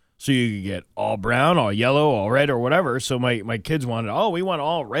 so you could get all brown, all yellow, all red, or whatever. So my kids wanted, we want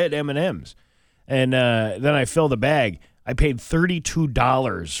all red M&M's, and then I filled the bag. I paid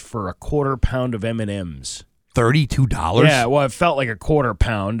 $32 for a quarter pound of M&M's. $32? Yeah, well, it felt like a quarter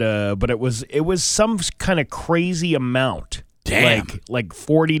pound, but it was some kind of crazy amount. Damn. Like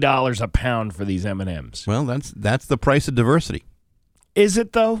 $40 a pound for these M&Ms. Well, that's the price of diversity. Is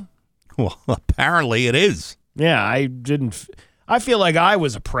it, though? Well, apparently it is. Yeah, I feel like I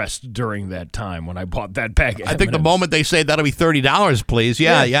was oppressed during that time when I bought that bag of I think M&Ms. the moment they say that'll be $30, please.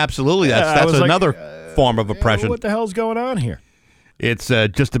 Yeah, absolutely. That's another form of oppression. What the hell's going on here? It's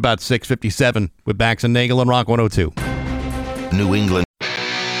just about 6:57 with Bax and Nagel and Rock 102. New England.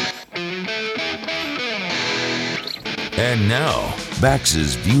 And now,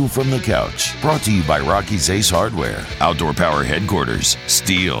 Bax's View from the Couch, brought to you by Rocky's Ace Hardware, Outdoor Power Headquarters,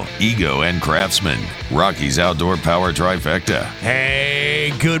 Steel, Ego, and Craftsman. Rocky's Outdoor Power Trifecta.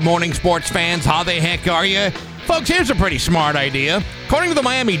 Hey, good morning, sports fans. How the heck are you? Folks, here's a pretty smart idea. According to the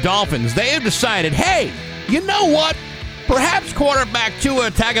Miami Dolphins, they have decided, hey, you know what? Perhaps quarterback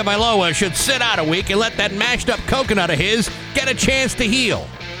Tua Tagovailoa should sit out a week and let that mashed-up coconut of his get a chance to heal.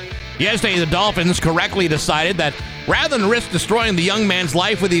 Yesterday, the Dolphins correctly decided that rather than risk destroying the young man's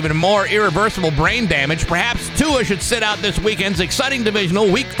life with even more irreversible brain damage, perhaps Tua should sit out this weekend's exciting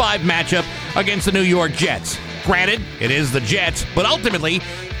divisional Week 5 matchup against the New York Jets. Granted, it is the Jets, but ultimately,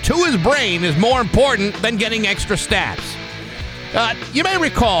 Tua's brain is more important than getting extra stats. You may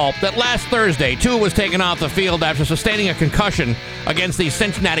recall that last Thursday, Tua was taken off the field after sustaining a concussion against the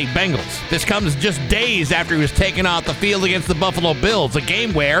Cincinnati Bengals. This comes just days after he was taken off the field against the Buffalo Bills, a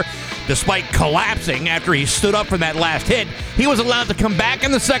game where, despite collapsing after he stood up from that last hit, he was allowed to come back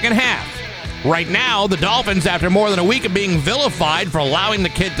in the second half. Right now, the Dolphins, after more than a week of being vilified for allowing the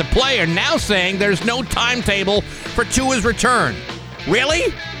kid to play, are now saying there's no timetable for Tua's return.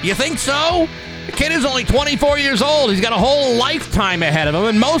 Really? You think so? The kid is only 24 years old. He's got a whole lifetime ahead of him,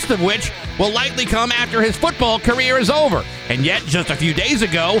 and most of which will likely come after his football career is over. And yet, just a few days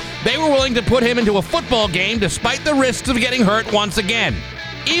ago, they were willing to put him into a football game despite the risks of getting hurt once again.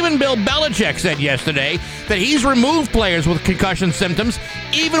 Even Bill Belichick said yesterday that he's removed players with concussion symptoms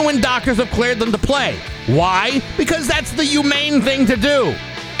even when doctors have cleared them to play. Why? Because that's the humane thing to do.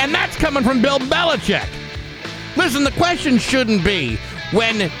 And that's coming from Bill Belichick. Listen, the question shouldn't be,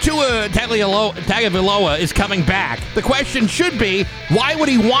 When Tua Tagovailoa is coming back, the question should be, why would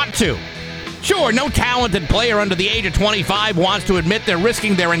he want to? Sure, no talented player under the age of 25 wants to admit they're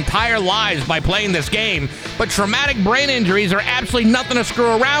risking their entire lives by playing this game, but traumatic brain injuries are absolutely nothing to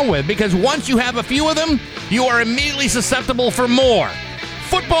screw around with, because once you have a few of them, you are immediately susceptible for more.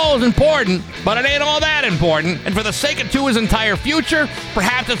 Football is important, but it ain't all that important, and for the sake of Tua's entire future,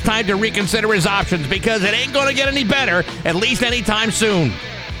 perhaps it's time to reconsider his options, because it ain't going to get any better, at least anytime soon.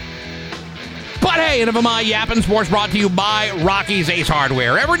 But hey, enough of my yapping. Sports brought to you by Rocky's Ace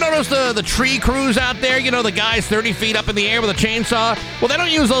Hardware. Ever notice the tree crews out there? You know, the guys 30 feet up in the air with a chainsaw? Well, they don't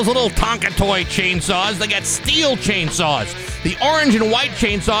use those little Tonka toy chainsaws. They got steel chainsaws. The orange and white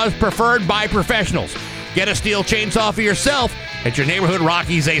chainsaws preferred by professionals. Get a steel chainsaw for yourself at your neighborhood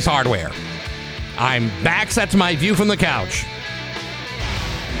Rocky's Ace Hardware. I'm back. That's my view from the couch.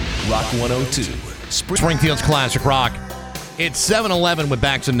 Rock 102. Springfield's Classic Rock. It's 7-11 with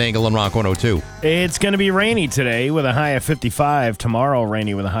Bax and Nagel and Rock 102. It's going to be rainy today with a high of 55. Tomorrow,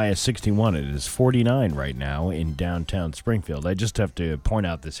 rainy with a high of 61. It is 49 right now in downtown Springfield. I just have to point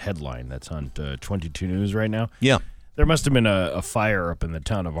out this headline that's on 22 News right now. Yeah. There must have been a fire up in the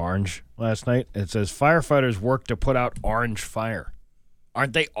town of Orange last night. It says firefighters work to put out orange fire.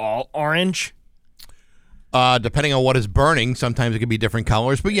 Aren't they all orange? Depending on what is burning, sometimes it can be different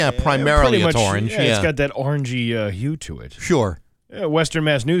colors. But yeah, primarily it's orange. Yeah, it's got that orangey hue to it. Sure. Yeah, Western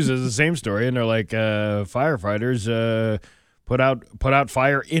Mass News is the same story, and they're like, firefighters put out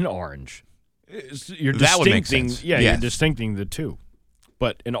fire in orange. You're that would make sense. Yeah, yes. You're distincting the two.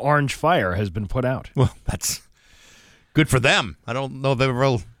 But an orange fire has been put out. Well, that's good for them. I don't know if they ever.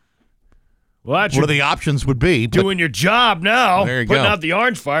 Well, what are the options would be? Doing your job now. There you putting go. out the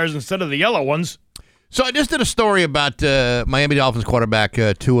orange fires instead of the yellow ones. So I just did a story about Miami Dolphins quarterback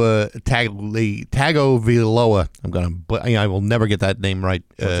Tua Tagovailoa. I will never get that name right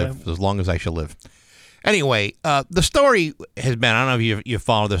as long as I shall live. Anyway, the story has been, I don't know if you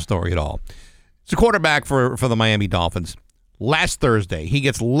follow this story at all. It's a quarterback for the Miami Dolphins. Last Thursday, he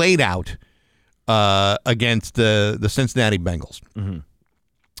gets laid out against the Cincinnati Bengals. Mm-hmm.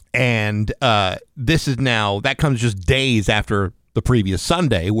 And that comes just days after the previous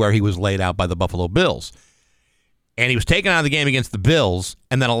Sunday, where he was laid out by the Buffalo Bills. And he was taken out of the game against the Bills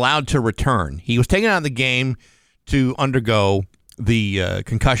and then allowed to return. He was taken out of the game to undergo the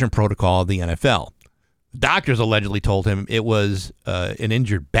concussion protocol of the NFL. The doctors allegedly told him it was an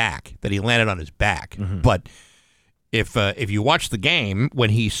injured back, that he landed on his back. Mm-hmm. But if you watch the game, when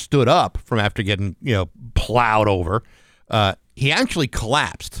he stood up from after getting plowed over, he actually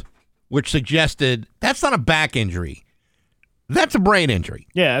collapsed, which suggested that's not a back injury. That's a brain injury.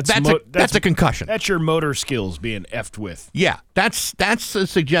 Yeah, that's a concussion. That's your motor skills being effed with. Yeah, that's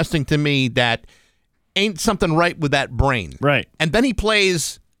suggesting to me that ain't something right with that brain. Right. And then he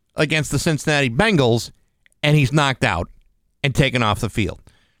plays against the Cincinnati Bengals, and he's knocked out and taken off the field.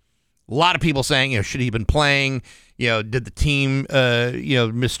 A lot of people saying, should he have been playing? Did the team,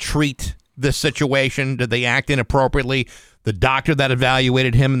 mistreat this situation? Did they act inappropriately? The doctor that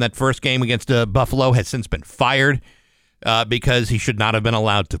evaluated him in that first game against Buffalo has since been fired. Because he should not have been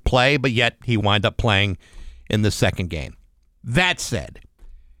allowed to play, but yet he wound up playing in the second game. That said,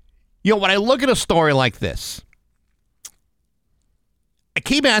 when I look at a story like this, I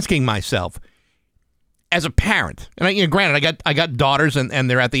keep asking myself, as a parent, and granted, I got daughters, and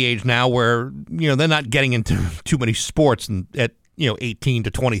they're at the age now where they're not getting into too many sports at 18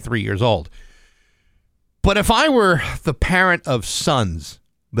 to 23 years old. But if I were the parent of sons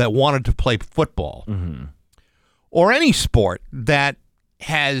that wanted to play football. Mm-hmm. Or any sport that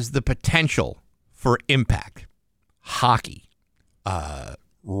has the potential for impact, hockey,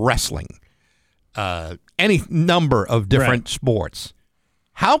 wrestling, any number of different sports,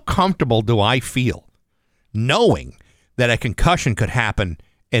 how comfortable do I feel knowing that a concussion could happen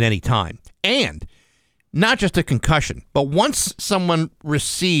at any time? And not just a concussion, but once someone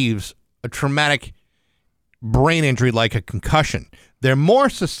receives a traumatic brain injury like a concussion, they're more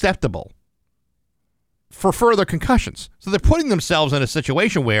susceptible for further concussions. So they're putting themselves in a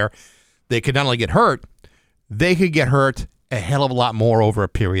situation where they could not only get hurt, they could get hurt a hell of a lot more over a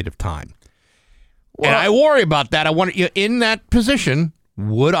period of time. Well, and I worry about that. I wonder, in that position,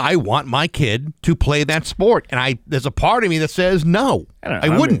 would I want my kid to play that sport? And there's a part of me that says no, I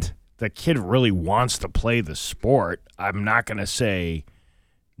wouldn't. Mean, the kid really wants to play the sport. I'm not going to say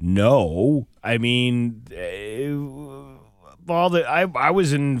no. I mean, I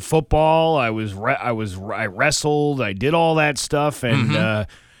was in football. I wrestled. I did all that stuff, and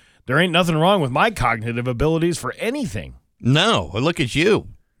there ain't nothing wrong with my cognitive abilities for anything. No, look at you.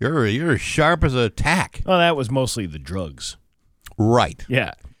 You're as sharp as a tack. Well, that was mostly the drugs. Right.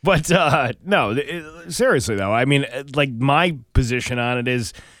 Yeah. But no, seriously though, I mean, like my position on it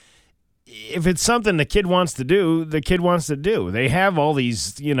is, if it's something the kid wants to do, the kid wants to do. They have all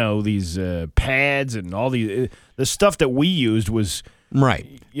these, these pads and all the stuff that we used was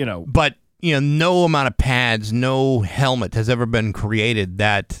right. But no amount of pads, no helmet has ever been created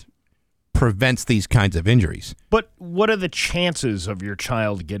that prevents these kinds of injuries. But what are the chances of your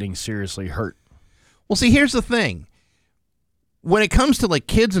child getting seriously hurt? Well, see, here's the thing. When it comes to like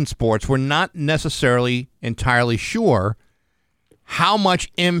kids in sports, we're not necessarily entirely sure how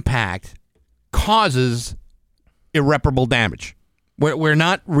much impact causes irreparable damage. We're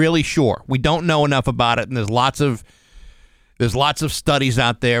not really sure. We don't know enough about it, and there's lots of studies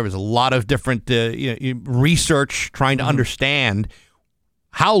out there. There's a lot of different research trying to understand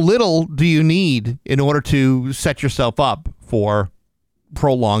how little do you need in order to set yourself up for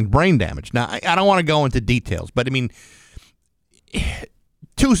prolonged brain damage. Now, I don't want to go into details, but I mean,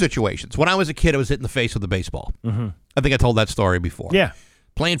 two situations. When I was a kid, I was hit in the face with a baseball. Mm-hmm. I think I told that story before. Yeah.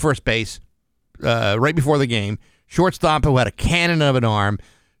 Playing first base right before the game. Shortstop who had a cannon of an arm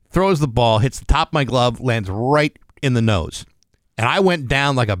throws the ball, hits the top of my glove, lands right in the nose. And I went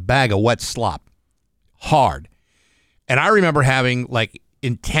down like a bag of wet slop. Hard. And I remember having like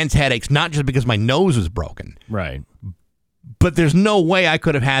intense headaches, not just because my nose was broken. Right. But there's no way I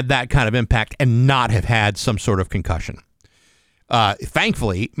could have had that kind of impact and not have had some sort of concussion.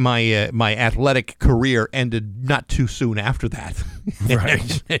 Thankfully, my athletic career ended not too soon after that.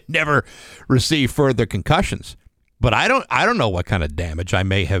 Right. I never received further concussions. But I don't know what kind of damage I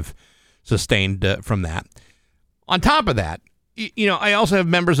may have sustained from that. On top of that, I also have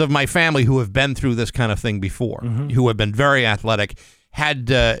members of my family who have been through this kind of thing before, who have been very athletic, had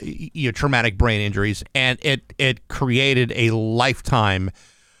traumatic brain injuries, and it created a lifetime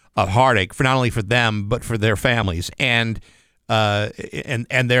of heartache for not only for them but for their families and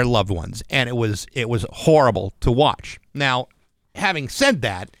their loved ones, and it was horrible to watch. Now, having said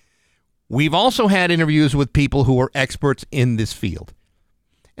that, we've also had interviews with people who are experts in this field,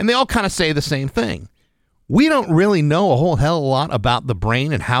 and they all kind of say the same thing. We don't really know a whole hell of a lot about the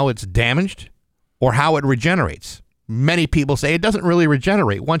brain and how it's damaged or how it regenerates. Many people say it doesn't really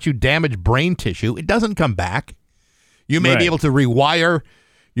regenerate. Once you damage brain tissue, it doesn't come back. You may be able to rewire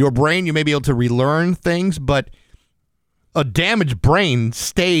your brain. You may be able to relearn things, but a damaged brain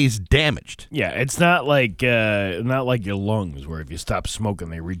stays damaged. Yeah, it's not like your lungs, where if you stop smoking,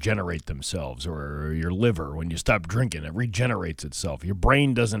 they regenerate themselves, or your liver, when you stop drinking, it regenerates itself. Your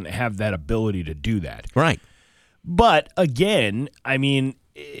brain doesn't have that ability to do that. Right. But again, I mean,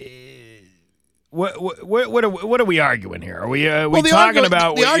 what are we arguing here? Are we talking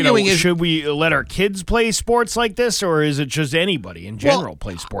about should we let our kids play sports like this, or is it just anybody in general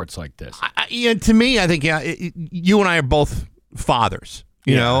play sports like this? To me, I think you and I are both fathers.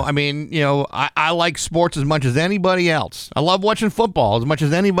 You know, I mean, I like sports as much as anybody else. I love watching football as much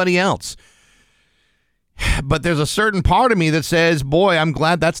as anybody else. But there's a certain part of me that says, boy, I'm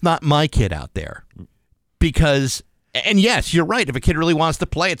glad that's not my kid out there. Because, and yes, you're right. If a kid really wants to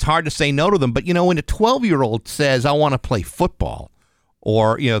play, it's hard to say no to them. But, when a 12-year-old says, I want to play football,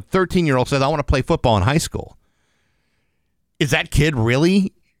 or, 13-year-old says, I want to play football in high school, is that kid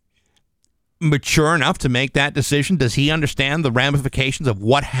really mature enough to make that decision? Does he understand the ramifications of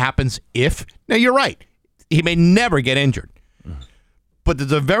what happens if? Now, you're right. He may never get injured. But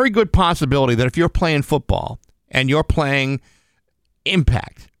there's a very good possibility that if you're playing football and you're playing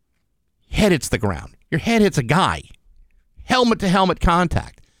impact, head hits the ground. Your head hits a guy. Helmet-to-helmet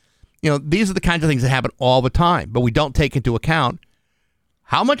contact. These are the kinds of things that happen all the time, but we don't take into account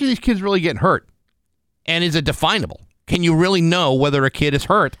how much of these kids really get hurt. And is it definable? Can you really know whether a kid is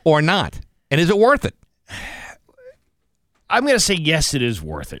hurt or not? And is it worth it? I'm going to say yes, it is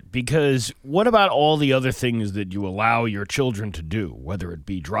worth it, because what about all the other things that you allow your children to do, whether it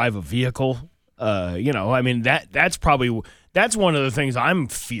be drive a vehicle? That's one of the things I'm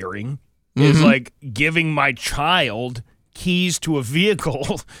fearing is like giving my child keys to a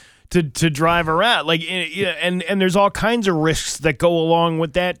vehicle to drive around. Like, and there's all kinds of risks that go along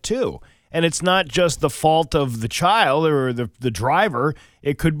with that too. And it's not just the fault of the child or the driver.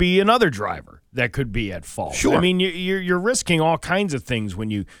 It could be another driver that could be at fault. Sure. I mean, you're risking all kinds of things when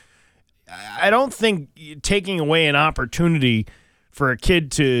you. I don't think taking away an opportunity for a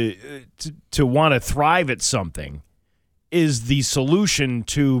kid to want to thrive at something is the solution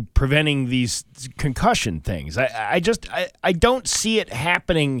to preventing these concussion things. I don't see it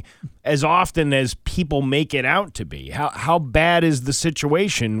happening as often as people make it out to be. How bad is the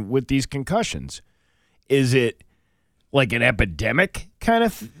situation with these concussions? Is it like an epidemic kind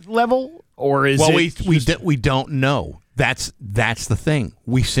of level, or is we don't know. That's the thing.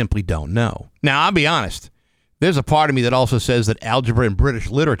 We simply don't know. Now, I'll be honest. There's a part of me that also says that algebra and British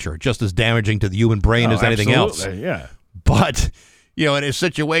literature are just as damaging to the human brain as anything else. Yeah. But, in a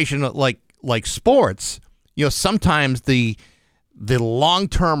situation like sports, sometimes the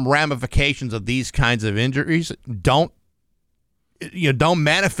long-term ramifications of these kinds of injuries don't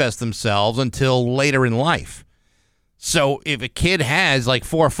manifest themselves until later in life. So if a kid has like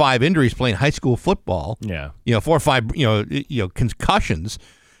 4 or 5 injuries playing high school football, 4 or 5 concussions,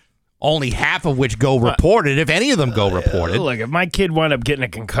 only half of which go reported, if any of them go reported. Look, if my kid wound up getting a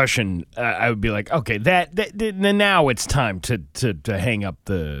concussion, I would be like, okay, then now it's time to hang up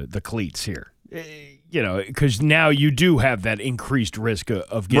the cleats here. Because now you do have that increased risk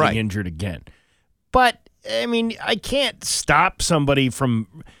of getting injured again. But, I mean, I can't stop somebody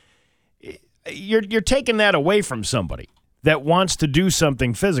from... You're taking that away from somebody that wants to do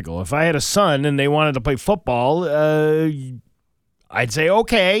something physical. If I had a son and they wanted to play football, I'd say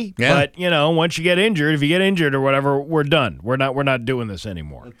okay. Yeah. But, once you get injured, if you get injured or whatever, we're done. We're not doing this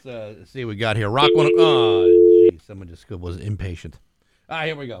anymore. Let's see what we got here. Rock one. Oh, geez, someone just was impatient.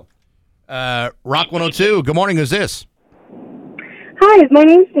 Here we go. Rock 102. Good morning. Who's this? Hi, my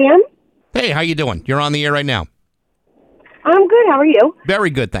name's Sam. Hey, how you doing? You're on the air right now. I'm good. How are you?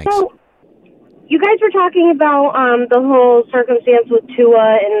 Very good, thanks. So, you guys were talking about the whole circumstance with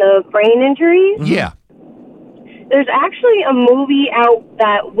Tua and the brain injuries. Yeah. There's actually a movie out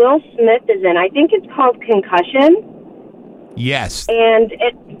that Will Smith is in. I think it's called Concussion. Yes. And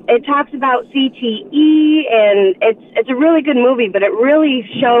it talks about CTE, and it's a really good movie, but it really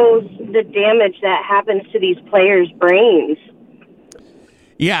shows the damage that happens to these players' brains.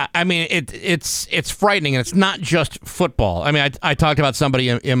 Yeah, I mean, it's frightening, and it's not just football. I mean, I talked about somebody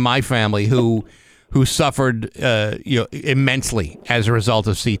in my family who suffered immensely as a result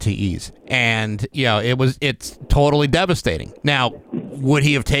of CTEs, and it's totally devastating. Now, would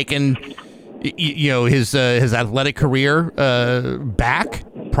he have taken his athletic career back?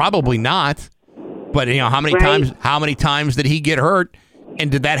 Probably not. But how many times did he get hurt, and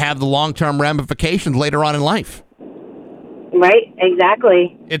did that have the long-term ramifications later on in life? Right,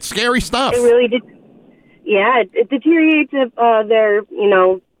 exactly. It's scary stuff. It really did. Yeah, it deteriorates their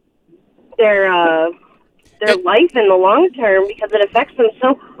life in the long term because it affects them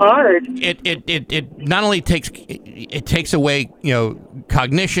so hard. It not only takes away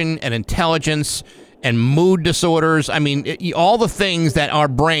cognition and intelligence and mood disorders. I mean, all the things that our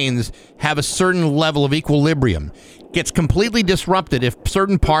brains have a certain level of equilibrium gets completely disrupted if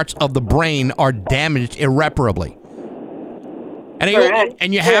certain parts of the brain are damaged irreparably.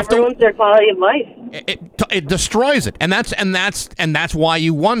 And you have to ruins their quality of life. It destroys it, and that's why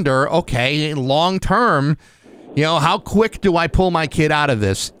you wonder. Okay, long term, how quick do I pull my kid out of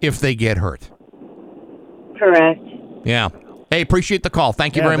this if they get hurt? Correct. Yeah. Hey, appreciate the call.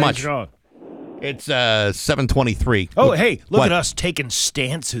 Thank you very much. It's 7:23. Oh, hey, look at us taking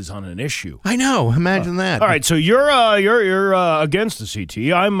stances on an issue. I know. Imagine that. All right, so you're against the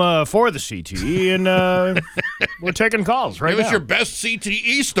CTE. I'm for the CTE, and we're taking calls right now. Give us your best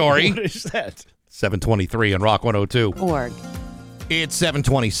CTE story. What is that? 7:23 on Rock 102. Org. It's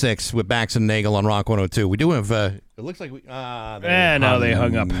 7:26 with Bax and Nagel on Rock 102. We do have. It looks like we. No, they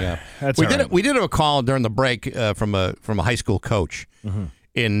hung up. Yeah, We did have a call during the break from a high school coach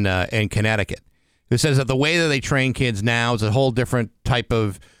in Connecticut, who says that the way that they train kids now is a whole different type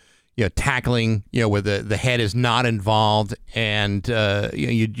of tackling, where the head is not involved, and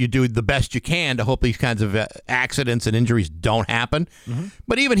you do the best you can to hope these kinds of accidents and injuries don't happen. Mm-hmm.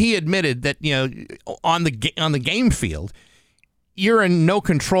 But even he admitted that on the game field, you're in no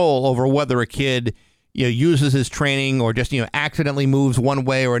control over whether a kid uses his training or just accidentally moves one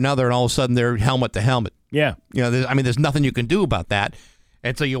way or another, and all of a sudden they're helmet to helmet. Yeah, there's nothing you can do about that.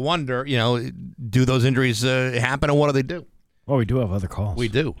 And so you wonder, do those injuries happen, and what do they do? Well, we do have other calls. We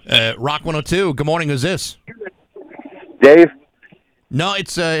do. Rock 102. Good morning. Who's this? Dave? No,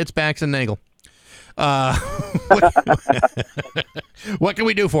 it's Bax and Nagel. What can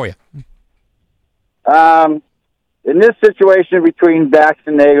we do for you? In this situation between Bax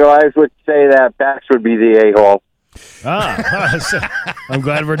and Nagel, I would say that Bax would be the a-hole. I'm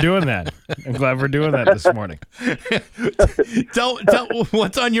glad we're doing that. I'm glad we're doing that this morning. Tell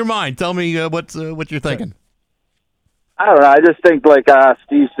what's on your mind. Tell me what you're thinking. I don't know. I just think, like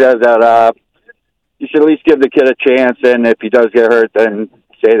Steve says, that you should at least give the kid a chance, and if he does get hurt, then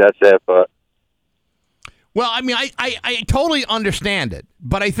say that's it. But well, I mean, I totally understand it,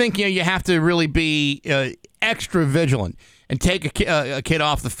 but I think you have to really be extra vigilant and take a kid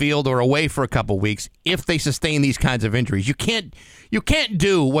off the field or away for a couple weeks if they sustain these kinds of injuries. You can't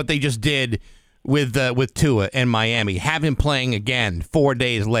do what they just did with Tua and Miami, have him playing again 4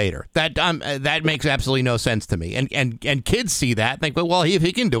 days later. That makes absolutely no sense to me. And kids see that and think, well, if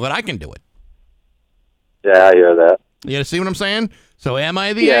he can do it, I can do it. Yeah, I hear that. You see what I'm saying? So am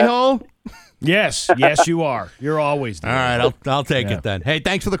I the a-hole? Yes, you are. You're always the All right, I'll take it then. Hey,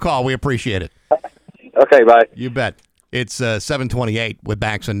 thanks for the call. We appreciate it. Okay, bye. You bet. It's 7:28 with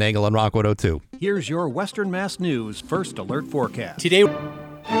Bax and Nagel on Rock 102. Here's your Western Mass News First Alert Forecast. Today,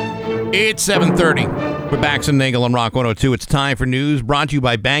 it's 7:30 with Bax and Nagel on Rock 102. It's time for news brought to you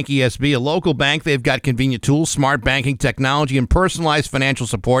by Bank ESB, a local bank. They've got convenient tools, smart banking technology, and personalized financial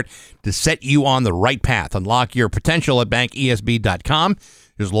support to set you on the right path. Unlock your potential at bankesb.com.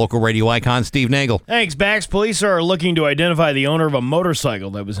 Here's local radio icon Steve Nagel. Thanks, Bax. Police are looking to identify the owner of a motorcycle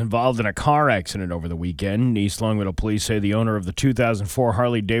that was involved in a car accident over the weekend. East Longmeadow police say the owner of the 2004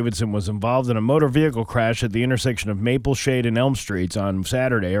 Harley-Davidson was involved in a motor vehicle crash at the intersection of Maple Shade and Elm Streets on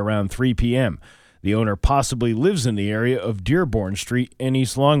Saturday around 3 p.m. The owner possibly lives in the area of Dearborn Street in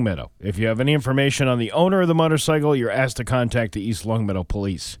East Longmeadow. If you have any information on the owner of the motorcycle, you're asked to contact the East Longmeadow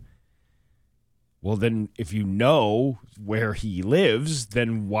police. Well, then, if you know where he lives,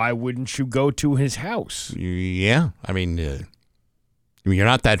 then why wouldn't you go to his house? Yeah, I mean, you're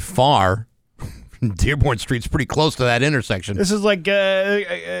not that far. Dearborn Street's pretty close to that intersection. This is like,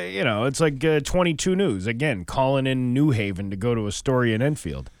 it's like 22 News. Again, calling in New Haven to go to Astoria and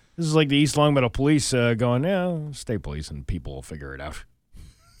Enfield. This is like the East Longmeadow police going, state police, and people will figure it out.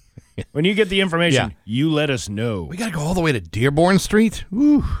 When you get the information, you let us know. We got to go all the way to Dearborn Street?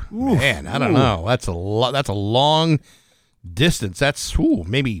 Ooh, man, I don't know. That's a long distance. That's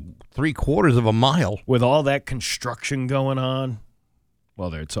maybe 3/4 of a mile. With all that construction going on.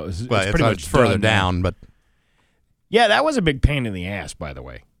 Well, it's pretty much further down, but yeah, that was a big pain in the ass, by the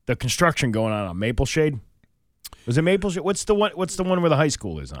way. The construction going on Maple Shade. Was it Maple Shade? What's the one where the high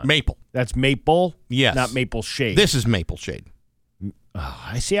school is on? Maple. That's Maple? Yes. Not Maple Shade. This is Maple Shade. Oh,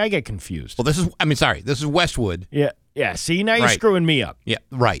 I see. I get confused. Well, this is Westwood. Yeah. See, now you're screwing me up. Yeah,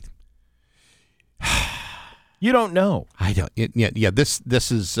 right. You don't know. I don't. Yeah. This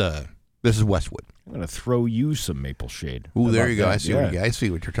is Westwood. I'm going to throw you some Maple Shade. Ooh, there you go. I see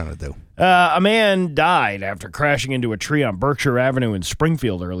what you're trying to do. A man died after crashing into a tree on Berkshire Avenue in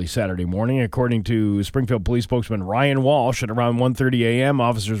Springfield early Saturday morning. According to Springfield police spokesman Ryan Walsh, at around 1:30 a.m.,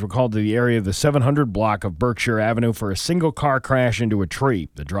 officers were called to the area of the 700 block of Berkshire Avenue for a single-car crash into a tree.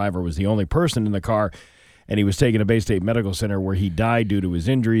 The driver was the only person in the car, and he was taken to Bay State Medical Center where he died due to his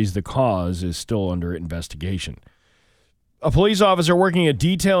injuries. The cause is still under investigation. A police officer working a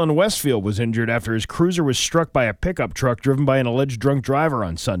detail in Westfield was injured after his cruiser was struck by a pickup truck driven by an alleged drunk driver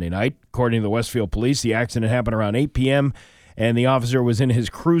on Sunday night. According to the Westfield police, the accident happened around 8 p.m., and the officer was in his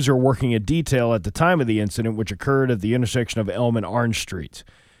cruiser working a detail at the time of the incident, which occurred at the intersection of Elm and Orange Streets.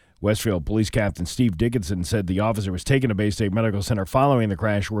 Westfield Police Captain Steve Dickinson said the officer was taken to Bay State Medical Center following the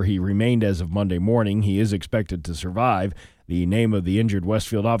crash, where he remained as of Monday morning. He is expected to survive. The name of the injured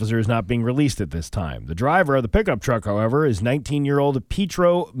Westfield officer is not being released at this time. The driver of the pickup truck, however, is 19-year-old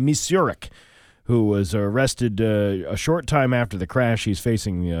Petro Misurik, who was arrested a short time after the crash. He's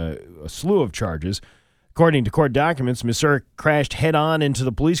facing a slew of charges. According to court documents, Misurik crashed head-on into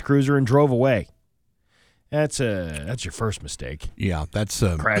the police cruiser and drove away. That's your first mistake. Yeah, that's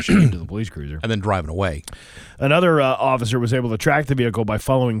crashing into the police cruiser and then driving away. Another officer was able to track the vehicle by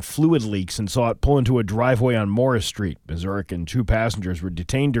following fluid leaks and saw it pull into a driveway on Morris Street. Misurik and 2 passengers were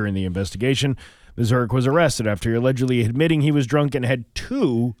detained during the investigation. Misurik was arrested after allegedly admitting he was drunk and had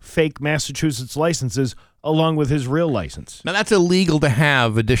 2 fake Massachusetts licenses along with his real license. Now, that's illegal to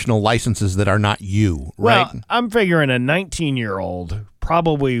have additional licenses that are not you, right? Well, I'm figuring a 19-year-old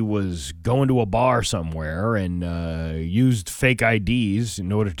probably was going to a bar somewhere and used fake IDs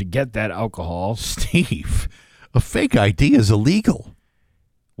in order to get that alcohol. Steve, a fake ID is illegal.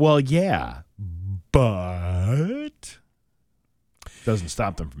 Well, yeah, but doesn't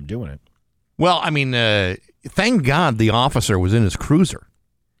stop them from doing it. Well, I mean, thank God the officer was in his cruiser.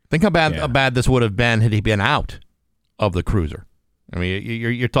 Think how bad this would have been had he been out of the cruiser. I mean,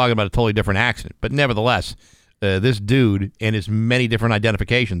 you're talking about a totally different accident. But nevertheless, this dude and his many different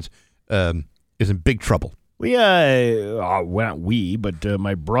identifications is in big trouble. Not we, but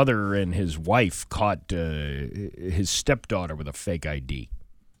my brother and his wife caught his stepdaughter with a fake ID.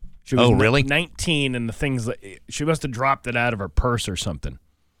 She was really? 19, and the things she must have dropped it out of her purse or something.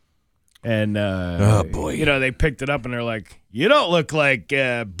 And oh boy, they picked it up and they're like, "You don't look like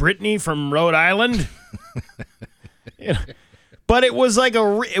Brittany from Rhode Island." But it was like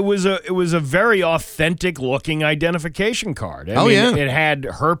it was a very authentic looking identification card. I mean, it had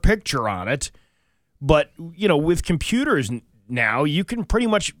her picture on it. But with computers now, you can pretty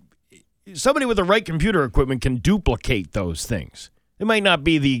much somebody with the right computer equipment can duplicate those things. It might not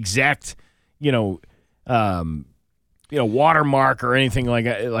be the exact, watermark or anything like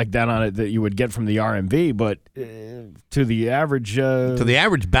that on it that you would get from the RMV, but to the average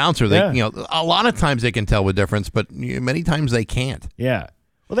bouncer, they yeah. a lot of times they can tell the difference, but many times they can't. Yeah.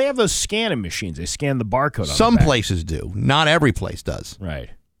 Well, they have those scanning machines. They scan the barcode on Some the back. places do. Not every place does. Right.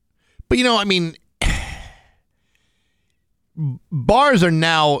 But, bars are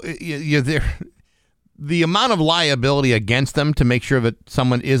now, the amount of liability against them to make sure that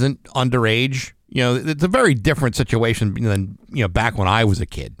someone isn't underage, it's a very different situation than, back when I was a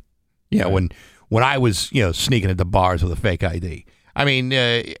kid. When I was, sneaking into bars with a fake ID. I mean,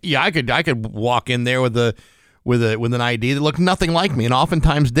 I could walk in there with an ID that looked nothing like me, and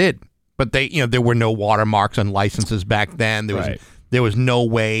oftentimes did. But there were no watermarks on licenses back then. There was no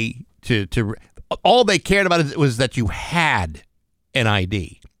way to. All they cared about was that you had an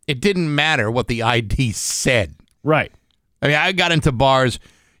ID. It didn't matter what the ID said. Right. I mean, I got into bars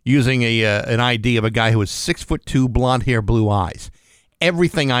using an ID of a guy who was 6'2", blonde hair, blue eyes.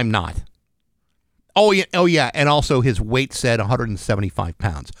 Everything I'm not. Oh yeah, and also his weight said 175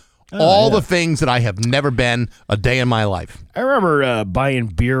 pounds. All the things that I have never been a day in my life. I remember buying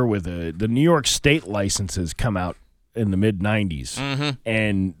beer with the New York State licenses come out in the mid-'90s,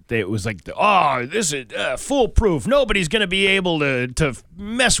 and it was like, this is foolproof. Nobody's going to be able to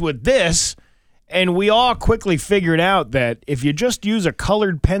mess with this. And we all quickly figured out that if you just use a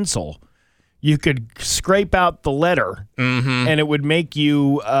colored pencil, you could scrape out the letter, and it would make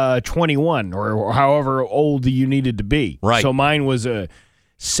you 21 or however old you needed to be. Right. So mine was a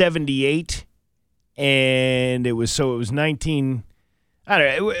 78, and it was 19. I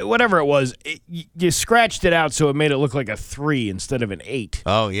don't know, whatever it was. You scratched it out so it made it look like a 3 instead of an 8.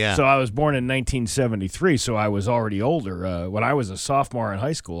 Oh yeah. So I was born in 1973, so I was already older. When I was a sophomore in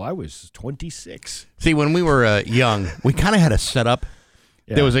high school, I was 26. See, when we were young, we kind of had a setup.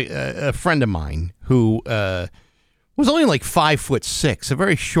 Yeah. There was a friend of mine who was only like 5'6", a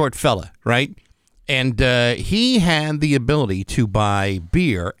very short fella, right? And he had the ability to buy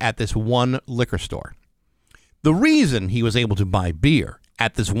beer at this one liquor store. The reason he was able to buy beer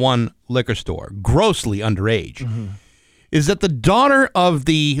at this one liquor store, grossly underage, is that the daughter of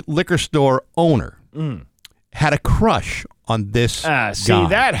the liquor store owner had a crush on this guy. See,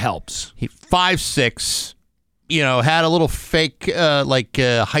 that helps. He 5'6", had a little fake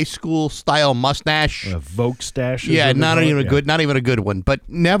high school style mustache, A Vogue stash. yeah, not even a good one. But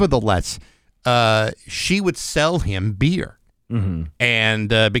nevertheless, she would sell him beer, and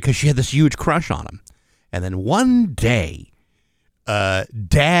because she had this huge crush on him. And then one day,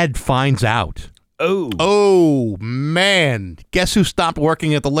 Dad finds out. Oh man! Guess who stopped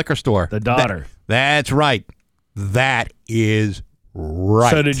working at the liquor store? The daughter. That's right. That is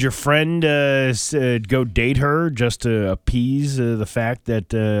right. So did your friend go date her just to appease the fact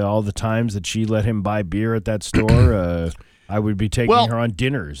that all the times that she let him buy beer at that store, I would be taking her on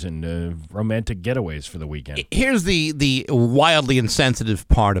dinners and romantic getaways for the weekend? Here's the wildly insensitive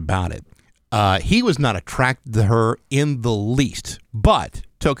part about it. He was not attracted to her in the least, but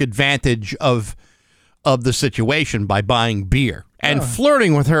took advantage of the situation by buying beer and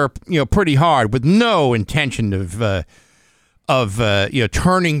flirting with her, pretty hard, with no intention of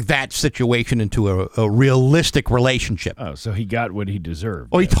turning that situation into a realistic relationship. Oh, so he got what he deserved.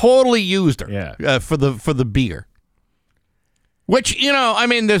 Oh, he totally used her. Yeah. For the beer. Which,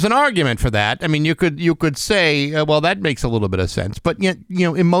 there's an argument for that. I mean, you could say, well, that makes a little bit of sense. But,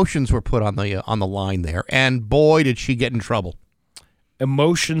 emotions were put on the line there. And boy, did she get in trouble.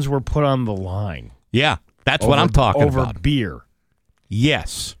 Emotions were put on the line. Yeah, that's what I'm talking about. Over beer.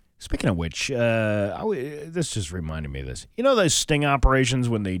 Yes. Speaking of which, this just reminded me of this. You know those sting operations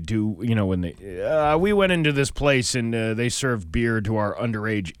when they do, we went into this place and they served beer to our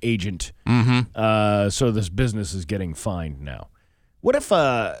underage agent. So this business is getting fined now. What if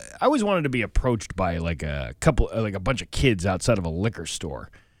I always wanted to be approached by like a bunch of kids outside of a liquor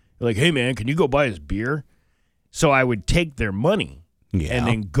store. They're like, hey man, can you go buy us beer? So I would take their money and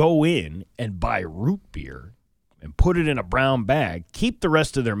then go in and buy root beer and put it in a brown bag, keep the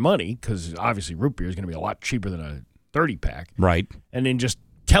rest of their money, because obviously root beer is going to be a lot cheaper than a 30-pack. Right. And then just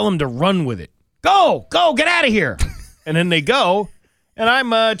tell them to run with it. Go, get out of here. And then they go, and I'm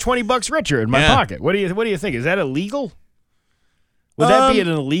 $20 richer in my pocket. What do you think? Is that illegal? Would that be an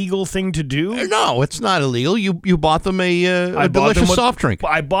illegal thing to do? No, it's not illegal. You bought them a delicious soft drink.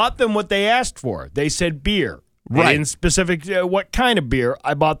 I bought them what they asked for. They said beer. Right. In specific, what kind of beer?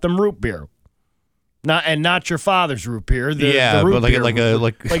 I bought them root beer. Not your father's root beer. The root but beer,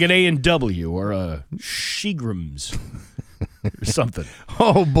 like like an A&W or a Seagram's. or something.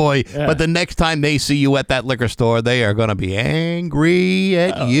 Oh, boy. Yeah. But the next time they see you at that liquor store, they are going to be angry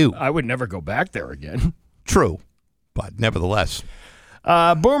at you. I would never go back there again. True, but nevertheless.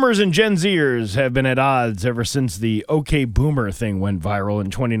 Boomers and Gen Zers have been at odds ever since the OK Boomer thing went viral in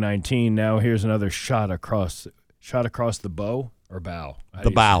 2019. Now here's another shot across the bow or bow.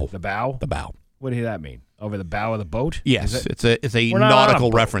 The bow. The bow? The bow. What does that mean? Over the bow of the boat? Yes, it's a We're not on nautical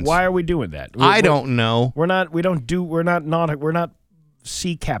a boat. reference. Why are we doing that? I don't know. We're not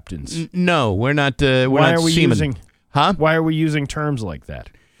sea captains. No, we're not. We're Why not are we seamen. using? Huh? Why are we using terms like that?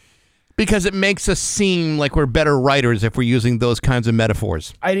 Because it makes us seem like we're better writers if we're using those kinds of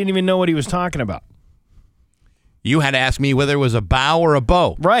metaphors. I didn't even know what he was talking about. You had to ask me whether it was a bow or a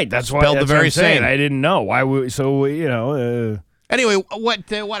bow. Right, that's why. Spelled That's the very what I'm saying. same. I didn't know why. Anyway,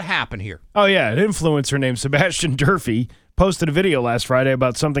 what happened here? Oh yeah, an influencer named Sebastian Durfee posted a video last Friday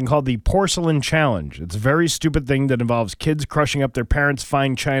about something called the Porcelain Challenge. It's a very stupid thing that involves kids crushing up their parents'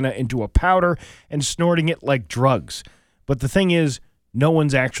 fine china into a powder and snorting it like drugs. But the thing is, no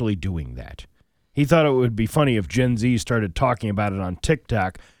one's actually doing that. He thought it would be funny if Gen Z started talking about it on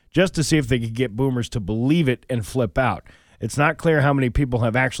TikTok just to see if they could get boomers to believe it and flip out. It's not clear how many people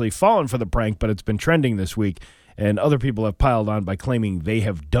have actually fallen for the prank, but it's been trending this week, and other people have piled on by claiming they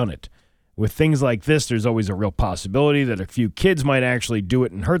have done it. With things like this, there's always a real possibility that a few kids might actually do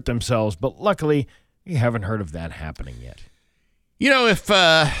it and hurt themselves, but luckily, we haven't heard of that happening yet. You know, if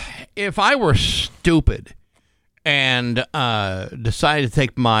I were stupid and decided to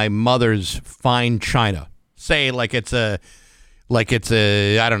take my mother's fine china, say like it's a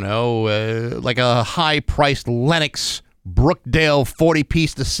I don't know, like a high-priced Lenox Brookdale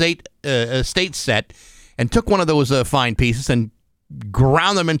 40-piece estate set, and took one of those fine pieces and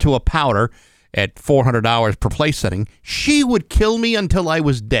ground them into a powder at $400 per place setting, she would kill me until I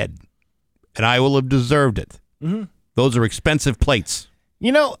was dead, and I will have deserved it. Mm-hmm. Those are expensive plates.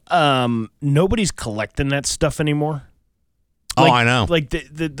 You know, nobody's collecting that stuff anymore. I know. Like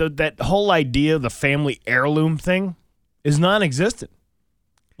that whole idea of the family heirloom thing is non-existent.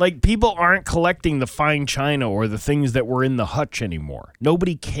 Like, people aren't collecting the fine china or the things that were in the hutch anymore.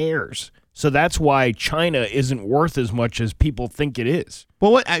 Nobody cares. So that's why China isn't worth as much as people think it is.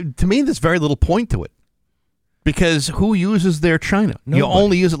 Well, to me, there's very little point to it. Because who uses their china? Nobody. You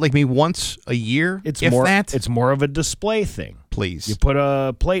only use it like maybe once a year, It's if more. that? It's more of a display thing. Please. You put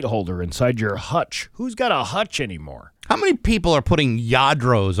a plate holder inside your hutch. Who's got a hutch anymore? How many people are putting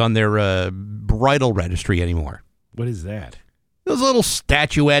Yadros on their bridal registry anymore? What is that? Those little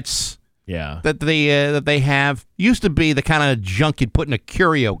statuettes Yeah. that they have used to be the kind of junk you'd put in a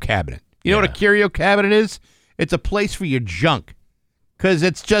curio cabinet. You know what a curio cabinet is? It's a place for your junk, because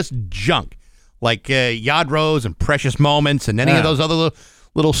it's just junk, like Yadros and Precious Moments and any of those other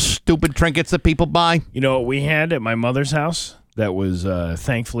little stupid trinkets that people buy. You know what we had at my mother's house that was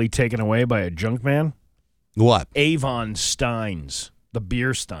thankfully taken away by a junk man? What? Avon Steins, the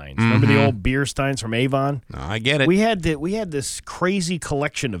beer steins. Remember the old beer steins from Avon? No, I get it. We had this crazy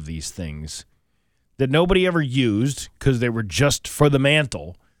collection of these things that nobody ever used because they were just for the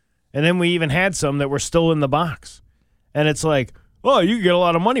mantle. And then we even had some that were still in the box. And it's like, oh, you can get a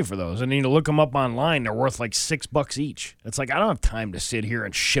lot of money for those. And you look them up online, they're worth like $6 each. It's like, I don't have time to sit here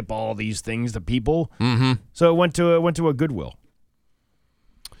and ship all these things to people. Mm-hmm. So it went to a Goodwill.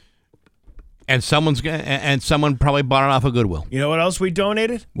 And someone probably bought it off of Goodwill. You know what else we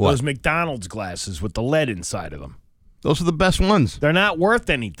donated? What? Those McDonald's glasses with the lead inside of them. Those are the best ones. They're not worth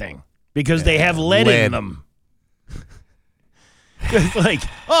anything because they have lead in them. It's like,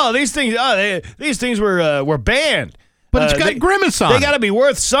 oh, these things were banned. But it's got Grimace on They it. got to be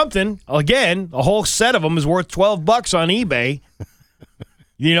worth something. Again, a whole set of them is worth $12 on eBay.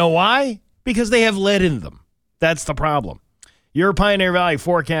 You know why? Because they have lead in them. That's the problem. Your Pioneer Valley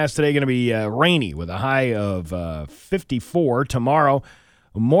forecast today going to be rainy with a high of 54. Tomorrow,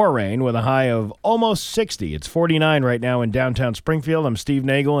 more rain with a high of almost 60. It's 49 right now in downtown Springfield. I'm Steve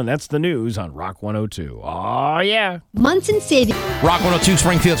Nagel, and that's the news on Rock 102. Oh, yeah. Munson Savings. Rock 102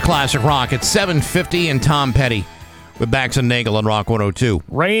 Springfield's Classic Rock at 7:50 and Tom Petty with Bax and Nagel on Rock 102.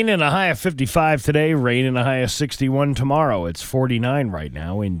 Rain and a high of 55 today. Rain and a high of 61 tomorrow. It's 49 right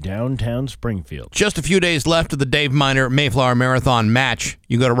now in downtown Springfield. Just a few days left of the Dave Miner Mayflower Marathon match.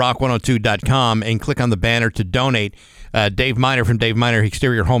 You go to rock102.com and click on the banner to donate. Dave Miner from Dave Miner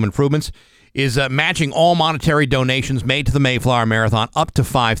Exterior Home Improvements is matching all monetary donations made to the Mayflower Marathon up to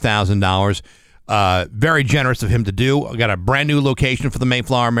 $5,000. Very generous of him to do. We got a brand new location for the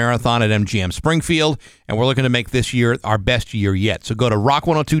Mayflower Marathon at MGM Springfield, and we're looking to make this year our best year yet. So go to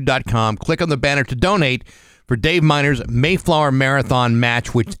rock102.com, click on the banner to donate for Dave Miner's Mayflower Marathon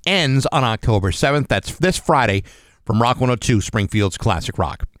match, which ends on October 7th. That's this Friday from Rock 102, Springfield's Classic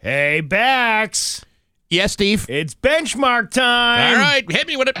Rock. Hey, Bax. Yes, Steve? It's benchmark time. All right, hit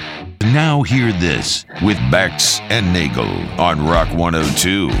me with it. Now hear this with Bax and Nagel on Rock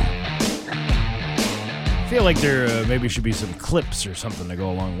 102. I feel like there maybe should be some clips or something to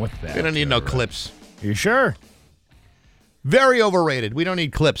go along with that. We don't need no clips. You sure? Very overrated. We don't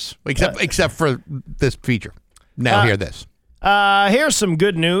need clips, except for this feature. Now hear this. Here's some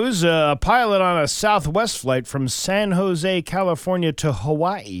good news. A pilot on a Southwest flight from San Jose, California to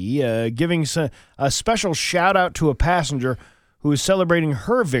Hawaii, giving a special shout-out to a passenger who is celebrating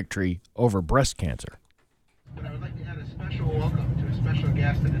her victory over breast cancer. I would like to add a special welcome to a special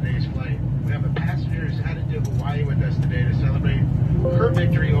guest on today's flight. We have a passenger who's headed to Hawaii with us today to celebrate her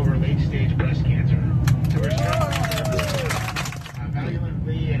victory over late-stage breast cancer. So we're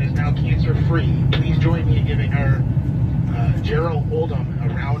valiantly and is now cancer-free. Please join me in giving her Gerald Oldham a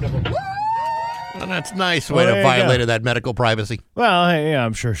round of applause. Well, that's nice way to violate that medical privacy. Well, hey, yeah,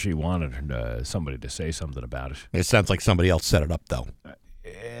 I'm sure she wanted somebody to say something about it. It sounds like somebody else set it up, though.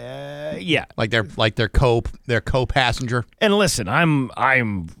 Yeah, like their co-passenger. And listen,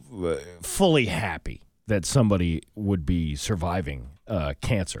 I'm fully happy that somebody would be surviving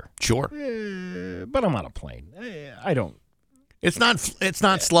cancer. Sure, but I'm on a plane. I don't. It's not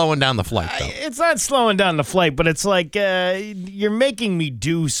slowing down the flight, though. It's not slowing down the flight, but it's like you're making me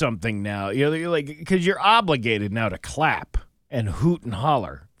do something now. You're like, because you're obligated now to clap and hoot and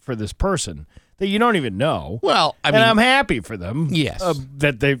holler for this person that you don't even know. Well, I mean, and I'm happy for them. Yes,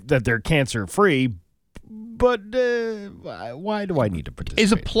 that they're cancer free. But why do I need to participate?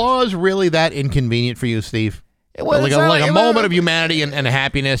 Is applause really that inconvenient for you, Steve? Well, like a moment of humanity and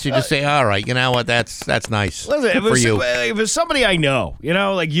happiness, you just say, all right, you know what, that's nice. Listen, for you. If it's somebody I know,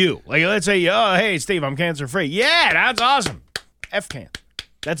 like you, like let's say, oh, hey, Steve, I'm cancer free. Yeah, that's awesome. F-can.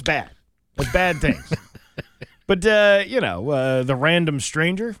 That's bad. That's bad things. But, the random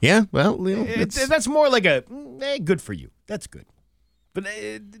stranger. Yeah, well, that's more like good for you. That's good. But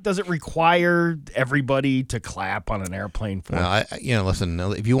does it require everybody to clap on an airplane for listen,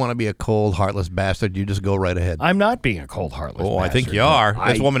 if you want to be a cold, heartless bastard, you just go right ahead. I'm not being a cold, heartless bastard. I think you are.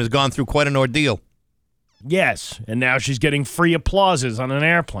 This woman has gone through quite an ordeal. Yes, and now she's getting free applauses on an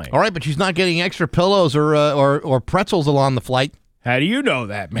airplane. All right, but she's not getting extra pillows or pretzels along the flight. How do you know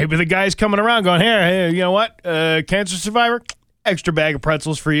that? Maybe the guy's coming around going, hey, you know what? Cancer survivor, extra bag of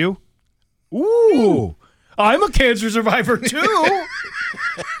pretzels for you. Ooh. I'm a cancer survivor, too.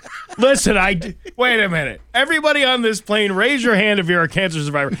 Listen, wait a minute. Everybody on this plane, raise your hand if you're a cancer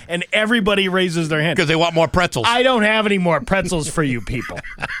survivor, and everybody raises their hand. Because they want more pretzels. I don't have any more pretzels for you people.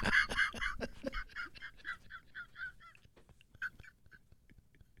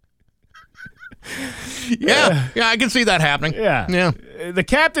 Yeah, I can see that happening. Yeah. The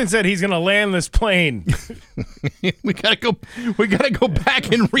captain said he's going to land this plane. We gotta go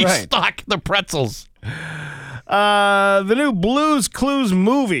back and restock the pretzels. The new Blue's Clues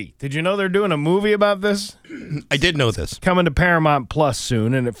movie. Did you know they're doing a movie about this? I did know this. Coming to Paramount Plus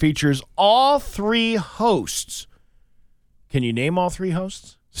soon, and it features all three hosts. Can you name all three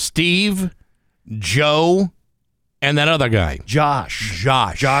hosts? Steve, Joe, and that other guy. Josh.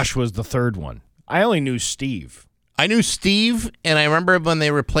 Josh was the third one. I only knew Steve. I knew Steve, and I remember when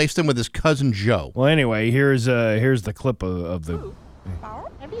they replaced him with his cousin Joe. Well, anyway, here's the clip of the...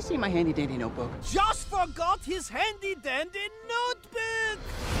 Have you seen my handy-dandy notebook? Josh forgot his handy-dandy notebook!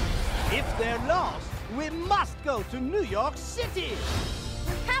 If they're lost, we must go to New York City!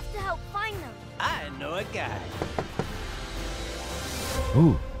 We have to help find them. I know a guy.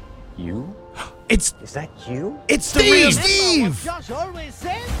 Ooh. You? Is that you? It's the real Steve! Josh always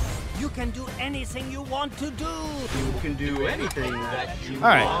says, you can do anything you want to do. You can do anything that you All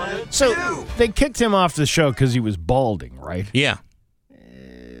right, so they kicked him off the show because he was balding, right? Yeah.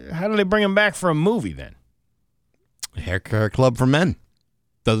 How do they bring him back for a movie then? Hair care club for men.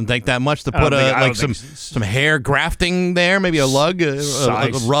 Doesn't take that much to put some hair grafting there, maybe a rug,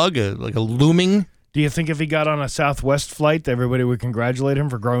 like a looming. Do you think if he got on a Southwest flight, everybody would congratulate him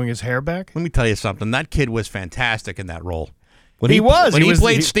for growing his hair back? Let me tell you something. That kid was fantastic in that role. When he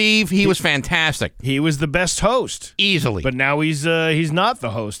played Steve, he was fantastic. He was the best host. Easily. But now he's not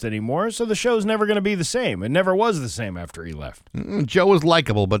the host anymore, so the show's never going to be the same. It never was the same after he left. Joe was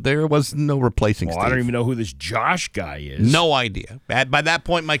likable, but there was no replacing Steve. I don't even know who this Josh guy is. No idea. By that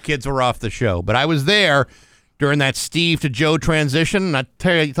point, my kids were off the show. But I was there during that Steve to Joe transition, and I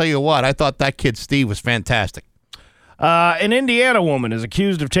tell you what, I thought that kid Steve was fantastic. An Indiana woman is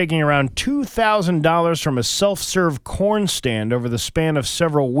accused of taking around $2,000 from a self-serve corn stand over the span of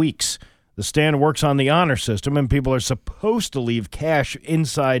several weeks. The stand works on the honor system, and people are supposed to leave cash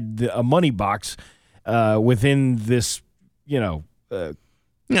inside a money box within this, the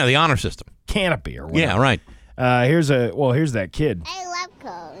honor system. Canopy or whatever. Yeah, right. Here's that kid. I love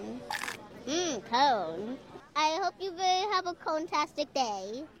cones. Cone. I hope you have a cone-tastic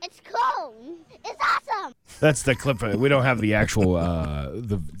day. It's cone. It's awesome. That's the clip. We don't have the actual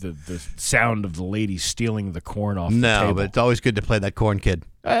the sound of the lady stealing the corn off the table. No, but it's always good to play that corn kid.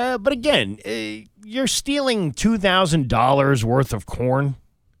 But again, you're stealing $2,000 worth of corn.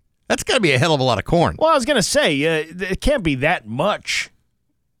 That's got to be a hell of a lot of corn. Well, I was going to say, it can't be that much.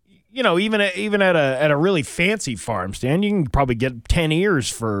 Even at a really fancy farm stand, you can probably get 10 ears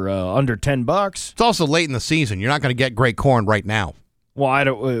for under $10. It's also late in the season. You're not going to get great corn right now. Well, I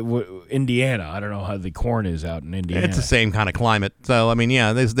don't. Indiana. I don't know how the corn is out in Indiana. It's the same kind of climate. So I mean,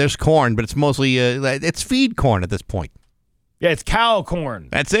 yeah, there's corn, but it's mostly it's feed corn at this point. Yeah, it's cow corn.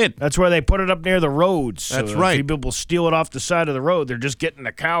 That's it. That's where they put it up near the roads. That's so right. If people steal it off the side of the road, they're just getting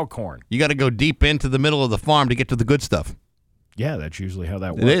the cow corn. You got to go deep into the middle of the farm to get to the good stuff. Yeah, that's usually how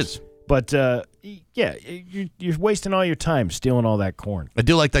that works. It is. But, yeah, you're wasting all your time stealing all that corn. I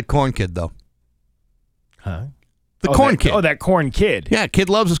do like that corn kid, though. Huh? Corn kid. Oh, that corn kid. Yeah, kid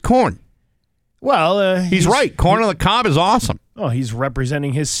loves his corn. Well, he's right. Corn on the cob is awesome. Oh, he's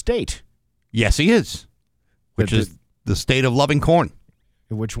representing his state. Yes, he is. Which is the state of loving corn.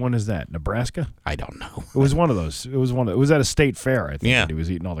 Which one is that? Nebraska? I don't know. It was one of those. It was at a state fair, I think. Yeah. That he was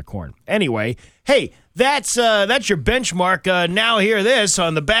eating all the corn. Anyway, hey, that's your benchmark. Now hear this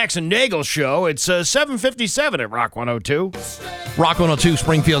on the Bax and Nagel show. It's 7:57 at Rock 102. Rock 102,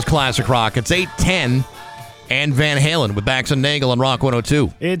 Springfield's Classic Rock. It's 8:10 and Van Halen with Bax and Nagel on Rock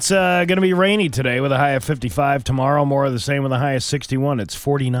 102. It's going to be rainy today with a high of 55. Tomorrow, more of the same with a high of 61. It's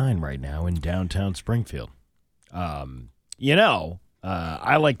 49 right now in downtown Springfield.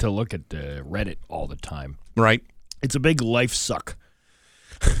 I like to look at Reddit all the time. Right. It's a big life suck.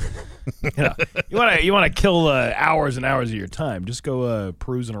 You want to kill hours and hours of your time. Just go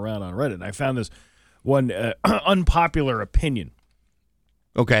perusing around on Reddit. And I found this one unpopular opinion.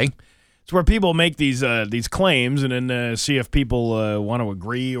 Okay. It's where people make these claims and then see if people want to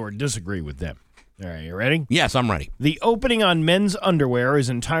agree or disagree with them. All right, you ready? Yes, I'm ready. The opening on men's underwear is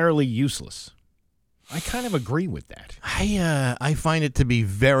entirely useless. I kind of agree with that. I find it to be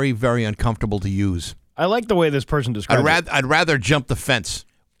very, very uncomfortable to use. I like the way this person describes it. I'd rather jump the fence.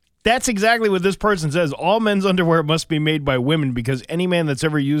 That's exactly what this person says. All men's underwear must be made by women because any man that's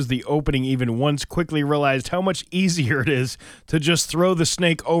ever used the opening even once quickly realized how much easier it is to just throw the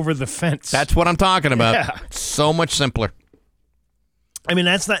snake over the fence. That's what I'm talking about. Yeah. So much simpler. I mean,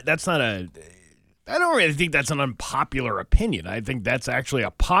 that's not a... I don't really think that's an unpopular opinion. I think that's actually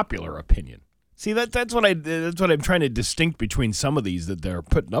a popular opinion. See, that's what I'm trying to distinct between some of these that they're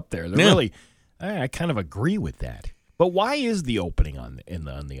putting up there. They're really, I kind of agree with that. But why is the opening on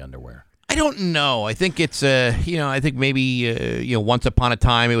the underwear? I don't know. I think it's I think maybe once upon a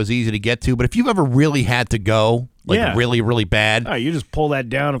time it was easy to get to. But if you've ever really had to go, really, really bad, you just pull that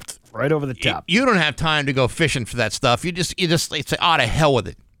down right over the top. You don't have time to go fishing for that stuff. You just say, to hell with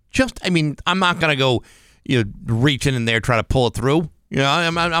it. I'm not gonna go, reaching in there try to pull it through.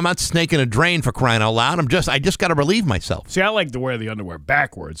 I'm not snaking a drain for crying out loud. I just got to relieve myself. See, I like to wear the underwear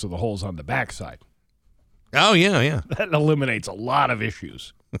backwards so the hole's on the backside. Oh, yeah. That eliminates a lot of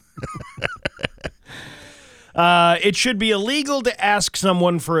issues. It should be illegal to ask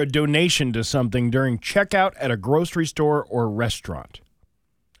someone for a donation to something during checkout at a grocery store or restaurant.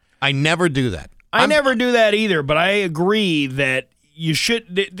 I never do that. I never do that either, but I agree that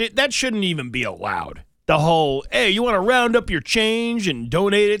that shouldn't even be allowed. The whole, hey, you want to round up your change and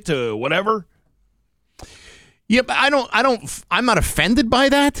donate it to whatever? Yeah, but I'm not offended by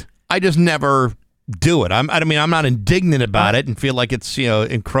that. I just never do it. I'm not indignant about it and feel like it's,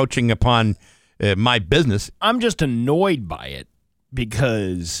 encroaching upon my business. I'm just annoyed by it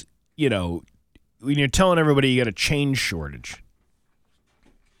because, when you're telling everybody you got a change shortage.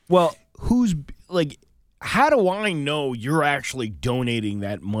 Well, how do I know you're actually donating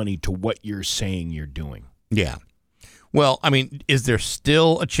that money to what you're saying you're doing? Yeah. Well, is there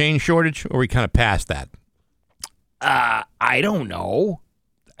still a change shortage, or are we kind of past that? I don't know.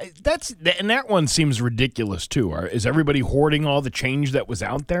 That one seems ridiculous too. Is everybody hoarding all the change that was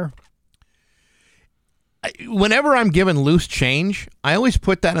out there? Whenever I'm given loose change, I always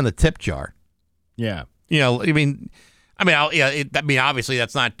put that in the tip jar. Yeah. Obviously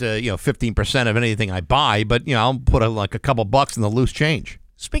that's not 15% of anything I buy, but I'll put a couple bucks in the loose change.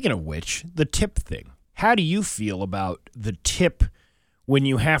 Speaking of which, the tip thing. How do you feel about the tip when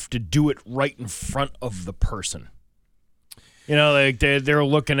you have to do it right in front of the person? They're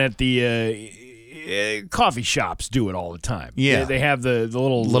looking at the coffee shops do it all the time. Yeah. They have the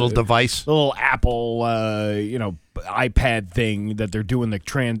little device, the little Apple, iPad thing that they're doing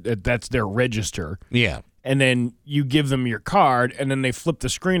that's their register. Yeah. And then you give them your card, and then they flip the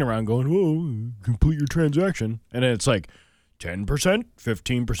screen around going, "Oh, complete your transaction." And then it's like 10%,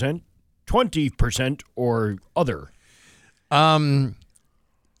 15%, 20%, or other. I'm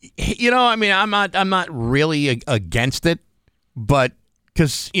not really against it, but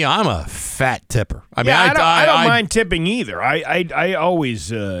because I'm a fat tipper. I don't mind tipping either. I always,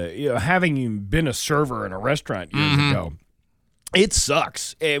 having been a server in a restaurant years ago, it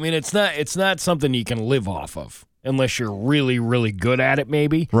sucks. I mean, it's not something you can live off of unless you're really, really good at it,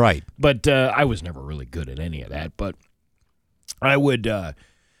 maybe. Right. But I was never really good at any of that. But I would, I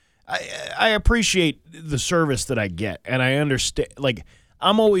appreciate the service that I get, and I understand. Like,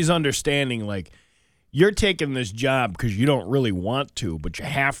 I'm always understanding. Like, you're taking this job because you don't really want to, but you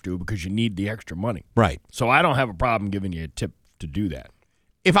have to because you need the extra money. Right. So I don't have a problem giving you a tip to do that.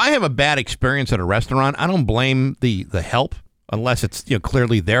 If I have a bad experience at a restaurant, I don't blame the help unless it's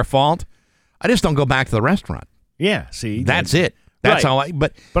clearly their fault. I just don't go back to the restaurant. Yeah, see, that's it. That's right. how I.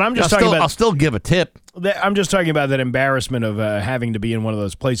 But I'm just talking about. I'll still give a tip. I'm just talking about that embarrassment of having to be in one of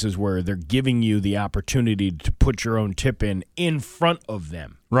those places where they're giving you the opportunity to put your own tip in front of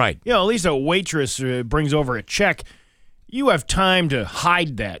them. Right. At least a waitress brings over a check. You have time to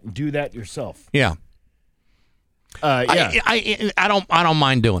hide that and do that yourself. Yeah. Yeah. I don't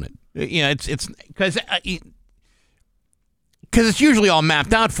mind doing it. It's because it's usually all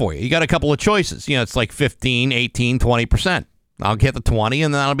mapped out for you. You got a couple of choices. It's like 15, 18, 20%. I'll get the 20,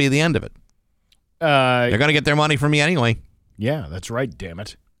 and then that'll be the end of it. They're going to get their money from me anyway. Yeah, that's right, damn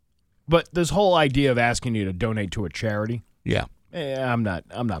it. But this whole idea of asking you to donate to a charity, yeah, I'm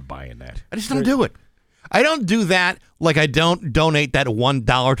not buying that. I just don't do it. I don't do that like I don't donate that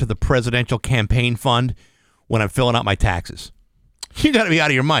 $1 to the presidential campaign fund when I'm filling out my taxes. You got to be out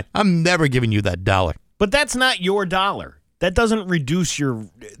of your mind. I'm never giving you that dollar. But that's not your dollar. That doesn't reduce your.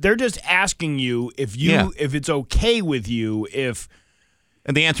 They're just asking you if it's okay with you if.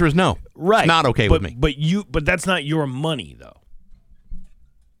 And the answer is no. Right. It's not okay with me. But that's not your money though.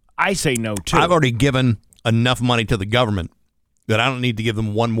 I say no too. I've already given enough money to the government that I don't need to give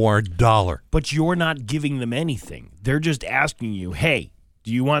them one more dollar. But you're not giving them anything. They're just asking you, hey,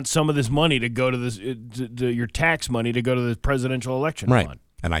 do you want some of this money to go to this, your tax money to go to the presidential election fund?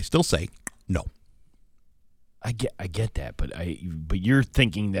 And I still say no. I get that, but you're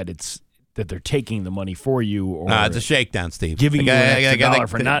thinking that they're taking the money for you, or it's a shakedown, Steve. Giving you an extra dollar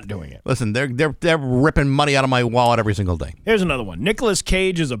for not doing it. Listen, they're ripping money out of my wallet every single day. Here's another one. Nicolas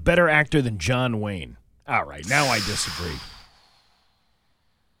Cage is a better actor than John Wayne. All right, now I disagree.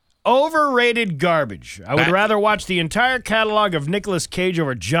 Overrated garbage. I would rather watch the entire catalog of Nicolas Cage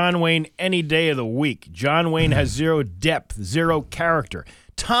over John Wayne any day of the week. John Wayne has zero depth, zero character.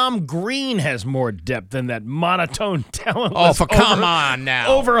 Tom Green has more depth than that monotone, talentless, come on now,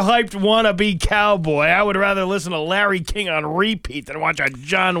 overhyped wannabe cowboy. I would rather listen to Larry King on repeat than watch a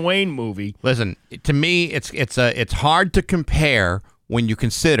John Wayne movie. Listen, to me, it's hard to compare when you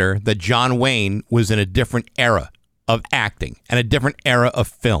consider that John Wayne was in a different era of acting and a different era of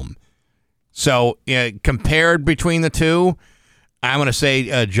film. So compared between the two, I'm going to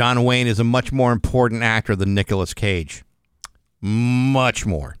say John Wayne is a much more important actor than Nicolas Cage. Much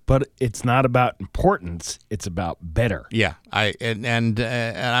more. But it's not about importance. It's about better. Yeah. And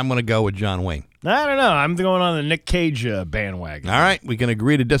I'm going to go with John Wayne. I don't know. I'm going on the Nick Cage bandwagon. All right. We can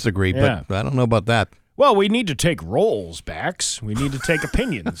agree to disagree, but I don't know about that. Well, we need to take roles, Bax. We need to take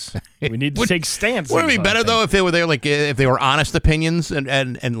opinions. We need to take stances. Wouldn't it be better though if they were there, like if they were honest opinions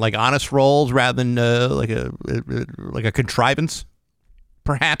and like honest roles rather than like a contrivance,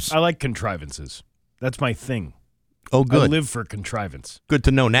 perhaps? I like contrivances. That's my thing. Oh, good. I live for contrivance. Good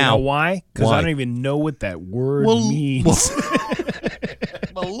to know now. You know why? Because I don't even know what that word means.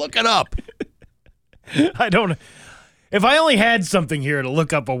 Well, look it up. I don't. If I only had something here to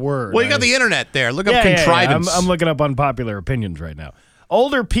look up a word. Well, you got the internet there. Look up contrivance. Yeah. I'm looking up unpopular opinions right now.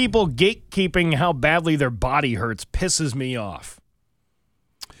 Older people gatekeeping how badly their body hurts pisses me off.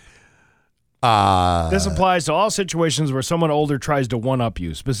 This applies to all situations where someone older tries to one-up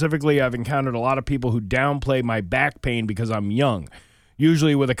you. Specifically, I've encountered a lot of people who downplay my back pain because I'm young,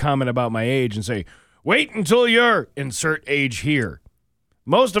 usually with a comment about my age and say, wait until you're insert age here.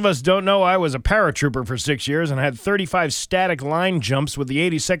 Most of us don't know I was a paratrooper for 6 years and had 35 static line jumps with the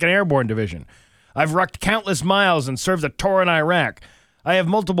 82nd Airborne Division. I've rucked countless miles and served a tour in Iraq. I have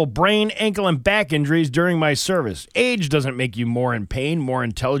multiple brain, ankle, and back injuries during my service. Age doesn't make you more in pain, more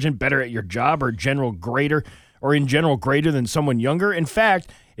intelligent, better at your job, or general greater or in general greater than someone younger. In fact,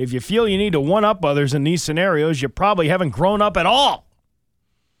 if you feel you need to one-up others in these scenarios, you probably haven't grown up at all.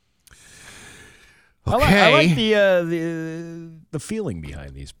 Okay. I like the feeling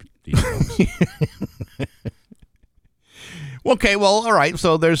behind these films. Okay, well, all right.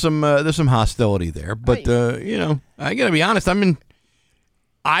 So there's some hostility there, but I gotta be honest.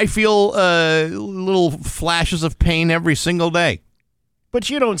 I feel little flashes of pain every single day. But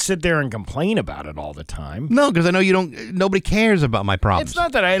you don't sit there and complain about it all the time. No, because I know you don't. Nobody cares about my problems. It's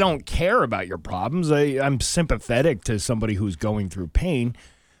not that I don't care about your problems. I'm sympathetic to somebody who's going through pain.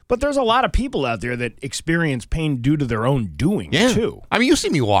 But there's a lot of people out there that experience pain due to their own doing, too. I mean, you see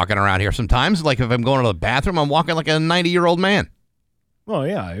me walking around here sometimes. Like if I'm going to the bathroom, I'm walking like a 90-year-old man. Well,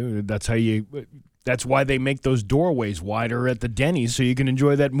 yeah, that's why they make those doorways wider at the Denny's so you can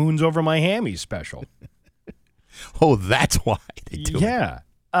enjoy that Moons Over My Hammies special. Oh, that's why they do it. Yeah.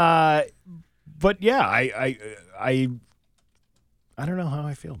 But yeah, I don't know how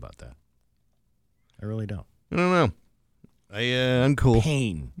I feel about that. I really don't. I don't know. I'm cool.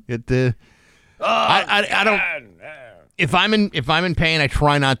 Pain. I don't. If I'm in pain, I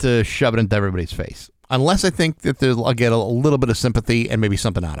try not to shove it into everybody's face, unless I think that I'll get a little bit of sympathy and maybe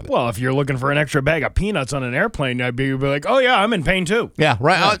something out of it. Well, if you're looking for an extra bag of peanuts on an airplane, I'd be like, oh yeah, I'm in pain too. Yeah,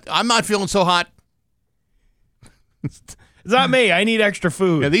 right. Yeah. I'm not feeling so hot. It's not me. I need extra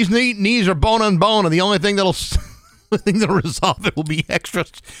food. Yeah, these knees are bone on bone, and the only thing that'll resolve it will be extra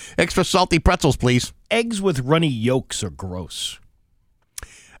salty pretzels, please. Eggs with runny yolks are gross.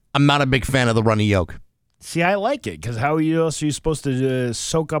 I'm not a big fan of the runny yolk. See, I like it because how else are you supposed to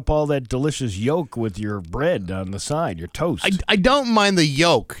soak up all that delicious yolk with your bread on the side, your toast? I don't mind the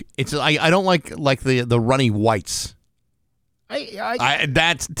yolk. I don't like the runny whites.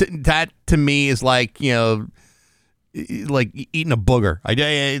 That to me is like like eating a booger.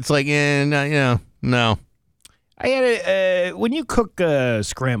 It's like no. I had when you cook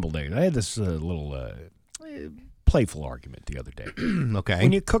scrambled eggs. I had this little playful argument the other day. Okay.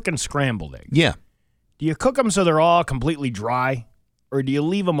 When you're cooking scrambled eggs, yeah. Do you cook them so they're all completely dry, or do you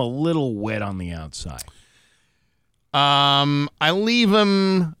leave them a little wet on the outside? I leave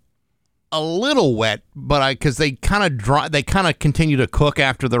them a little wet, but because they kind of dry, they kind of continue to cook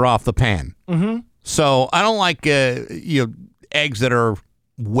after they're off the pan. Mm-hmm. So I don't like eggs that are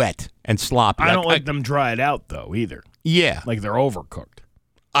wet and sloppy. I don't like them dried out though either. Yeah, like they're overcooked.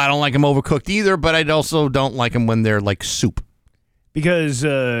 I don't like them overcooked either, but I also don't like them when they're like soup. Because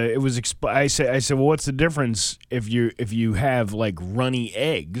it was, I said, well, what's the difference if you have like runny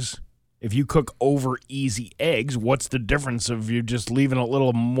eggs? If you cook over easy eggs, what's the difference of you just leaving a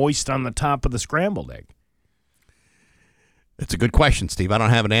little moist on the top of the scrambled egg? That's a good question, Steve. I don't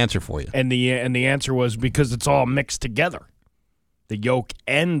have an answer for you. And the answer was because it's all mixed together, the yolk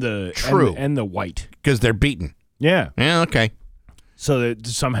and the and the white, because they're beaten. Yeah. Yeah. Okay. So that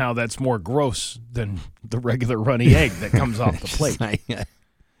somehow that's more gross than the regular runny egg that comes off the plate.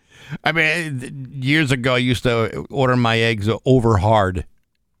 I mean, years ago, I used to order my eggs over hard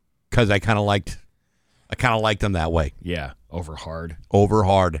because I kind of liked them that way. Yeah, over hard. Over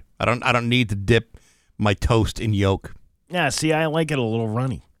hard. I don't need to dip my toast in yolk. Yeah, see, I like it a little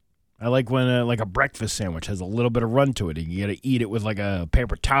runny. I like when like a breakfast sandwich has a little bit of run to it. You got to eat it with like a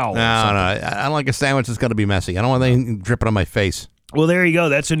paper towel. No, I don't like a sandwich that's going to be messy. I don't want anything dripping on my face. Well, there you go.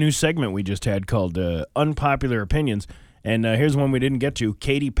 That's a new segment we just had called Unpopular Opinions. And here's one we didn't get to.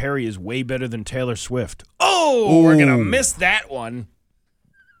 Katy Perry is way better than Taylor Swift. Oh, we're going to miss that one.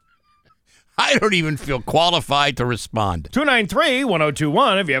 I don't even feel qualified to respond.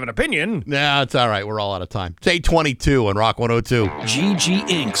 293-1021 if you have an opinion. No, it's all right. We're all out of time. It's 8:22 on Rock 102. GG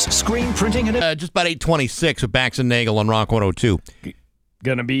Inc.'s screen printing and just about 8:26 with Bax and Nagel on Rock 102.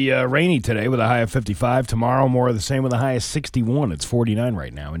 Going to be rainy today with a high of 55. Tomorrow, more of the same with a high of 61. It's 49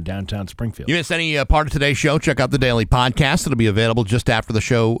 right now in downtown Springfield. You missed any part of today's show, check out the Daily Podcast. It'll be available just after the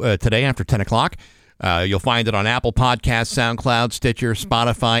show today, after 10 o'clock. You'll find it on Apple Podcasts, SoundCloud, Stitcher,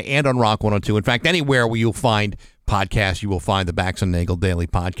 Spotify, and on Rock 102. In fact, anywhere where you'll find podcasts, you will find the Bax and Nagel Daily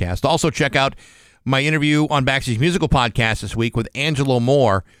Podcast. Also, check out my interview on Bax's Musical Podcast this week with Angelo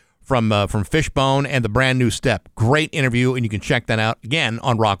Moore from Fishbone and the Brand New Step. Great interview, and you can check that out again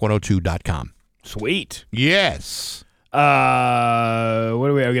on rock102.com. Sweet. Yes. What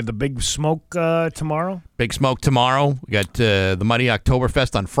do we have? We got the Big Smoke tomorrow. Big Smoke tomorrow. We got the Muddy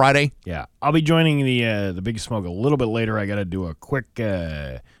Oktoberfest on Friday. Yeah, I'll be joining the Big Smoke a little bit later. I got to do a quick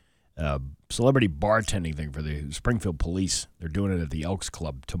celebrity bartending thing for the Springfield Police. They're doing it at the Elks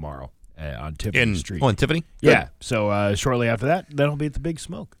Club tomorrow on Tiffany Street. Oh, in Tiffany? Yeah. So shortly after that, then I'll be at the Big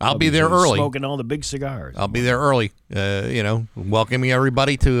Smoke. I'll be there early. Smoking all the big cigars. I'll be there early, welcoming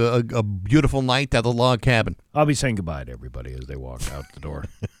everybody to a beautiful night at the log cabin. I'll be saying goodbye to everybody as they walk out the door.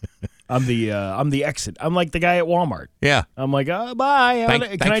 I'm the exit. I'm like the guy at Walmart. Yeah. I'm like, bye.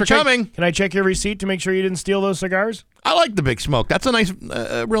 Thanks for coming. Can I check your receipt to make sure you didn't steal those cigars? I like the Big Smoke. That's a nice,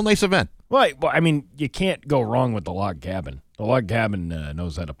 real nice event. Well, I mean, you can't go wrong with the log cabin. The log cabin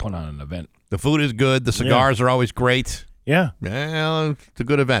knows how to put on an event. The food is good. The cigars are always great. Yeah. Well, it's a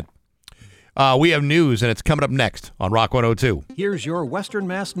good event. We have news, and it's coming up next on Rock 102. Here's your Western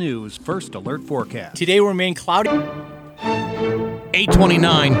Mass News First Alert Forecast. Today will remain cloudy.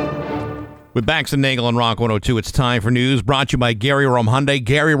 8:29 with Bax and Nagel on Rock 102. It's time for news brought to you by Gary Rome Hyundai.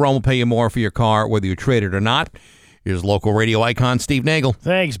 Gary Rome will pay you more for your car, whether you trade it or not. Here's local radio icon Steve Nagel.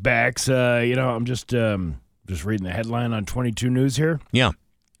 Thanks, Bax. I'm just reading the headline on 22 News here. Yeah.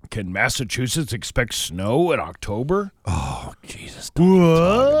 Can Massachusetts expect snow in October? Oh, Jesus.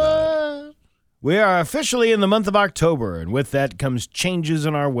 What? We are officially in the month of October, and with that comes changes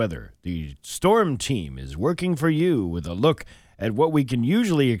in our weather. The Storm Team is working for you with a look at what we can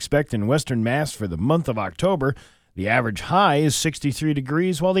usually expect in Western Mass for the month of October. The average high is 63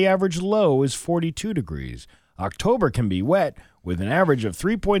 degrees, while the average low is 42 degrees. October can be wet with an average of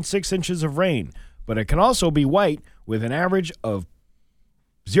 3.6 inches of rain, but it can also be white with an average of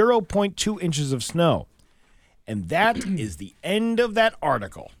 0.2 inches of snow. And that is the end of that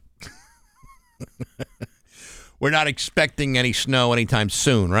article. We're not expecting any snow anytime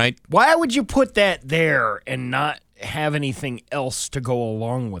soon, right? Why would you put that there and not have anything else to go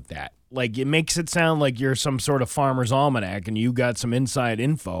along with that? Like, it makes it sound like you're some sort of farmer's almanac and you got some inside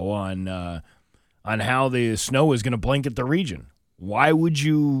info on how the snow is going to blanket the region. Why would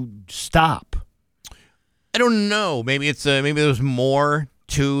you stop? I don't know. Maybe maybe there's more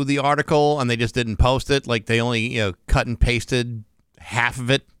to the article and they just didn't post it. Like they only cut and pasted half of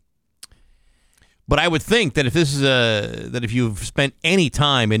it. But I would think that if this is that if you've spent any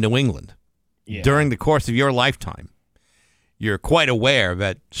time in New England during the course of your lifetime, you're quite aware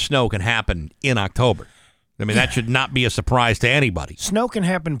that snow can happen in October. I mean, that should not be a surprise to anybody. Snow can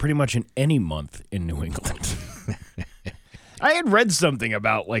happen pretty much in any month in New England. I had read something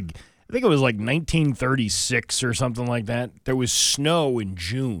about, I think it was 1936 or something like that. There was snow in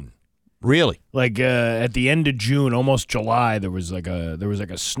June. Really? At the end of June, almost July, there was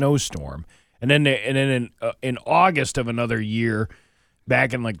a snowstorm. And then in August of another year,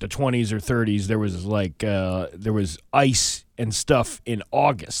 back in the 20s or 30s, there was ice and stuff in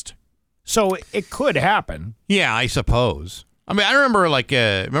August. So it could happen. Yeah, I suppose. I mean, I remember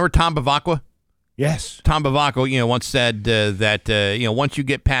remember Tom Bavacqua? Yes. Tom Bavacqua, once said that once you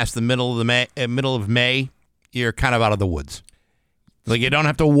get past the middle of May, you're kind of out of the woods. You don't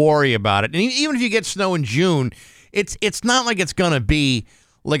have to worry about it. And even if you get snow in June, it's not like it's going to be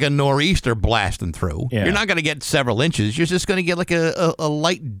like a nor'easter blasting through. Yeah. You're not going to get several inches. You're just going to get a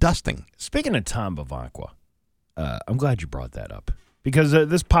light dusting. Speaking of Tom Bavacqua, I'm glad you brought that up because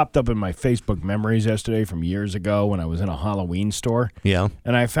this popped up in my Facebook memories yesterday from years ago when I was in a Halloween store. Yeah.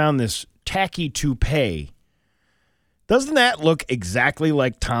 And I found this tacky toupee. Doesn't that look exactly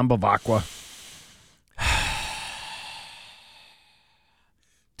like Tom Bavacqua?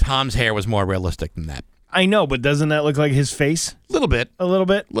 Tom's hair was more realistic than that. I know, but doesn't that look like his face? A little bit.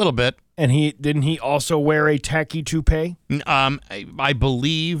 And didn't he also wear a tacky toupee? I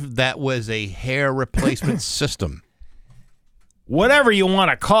believe that was a hair replacement system. Whatever you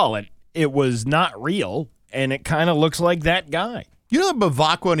want to call it, it was not real, and it kind of looks like that guy. You know that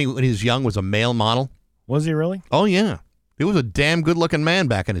Bavacqua, when he was young, was a male model? Was he really? Oh, yeah. He was a damn good-looking man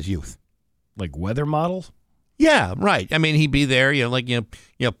back in his youth. Like weather models? Yeah, right. I mean, he'd be there,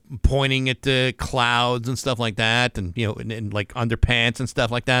 pointing at the clouds and stuff like that, and in underpants and stuff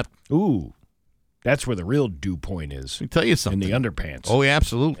like that. Ooh, that's where the real dew point is. Let me tell you something. In the underpants. Oh, yeah,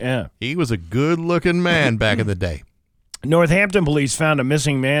 absolutely. Yeah, he was a good-looking man back in the day. Northampton police found a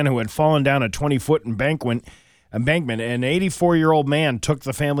missing man who had fallen down a 20-foot embankment. An 84-year-old man took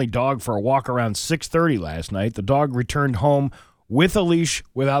the family dog for a walk around 6:30 last night. The dog returned home with a leash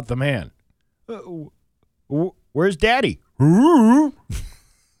without the man. Where's Daddy? Where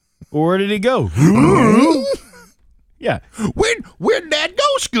did he go? Yeah. Where'd Dad go,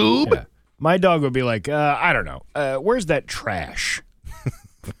 Scoob? Yeah. My dog would be like, I don't know. Where's that trash?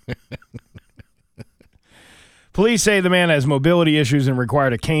 Police say the man has mobility issues and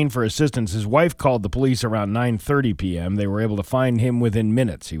required a cane for assistance. His wife called the police around 9:30 p.m. They were able to find him within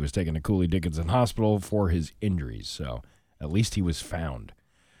minutes. He was taken to Cooley Dickinson Hospital for his injuries, so at least he was found.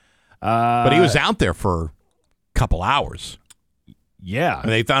 But he was out there for a couple hours. Yeah.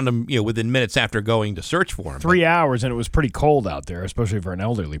 And they found him, within minutes after going to search for him. 3 hours, and it was pretty cold out there, especially for an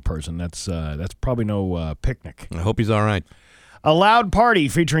elderly person. That's probably no picnic. I hope he's all right. A loud party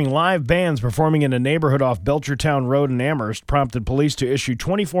featuring live bands performing in a neighborhood off Belchertown Road in Amherst prompted police to issue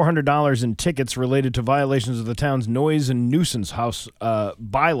 $2,400 in tickets related to violations of the town's noise and nuisance house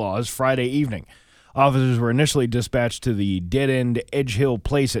bylaws Friday evening. Officers were initially dispatched to the dead-end Edge Hill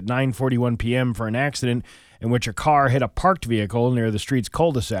Place at 9:41 p.m. for an accident in which a car hit a parked vehicle near the street's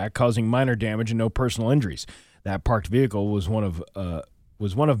cul-de-sac, causing minor damage and no personal injuries. That parked vehicle was one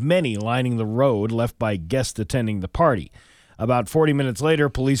of many lining the road left by guests attending the party. About 40 minutes later,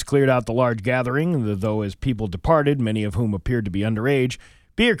 police cleared out the large gathering, though as people departed, many of whom appeared to be underage,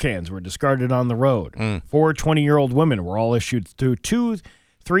 beer cans were discarded on the road. 4 20-year-old women were all issued through 2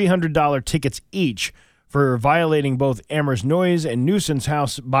 $300 tickets each for violating both Amherst noise and nuisance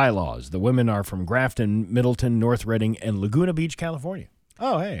house bylaws. The women are from Grafton, Middleton, North Reading, and Laguna Beach, California.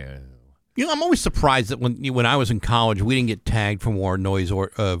 Oh, hey. I'm always surprised that when I was in college, we didn't get tagged for more noise or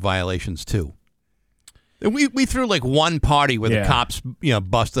violations, too. We threw like one party where the cops,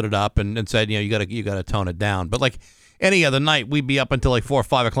 busted it up and said, you got to tone it down. But like any other night, we'd be up until like 4 or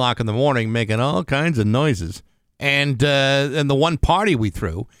 5 o'clock in the morning making all kinds of noises. And the one party we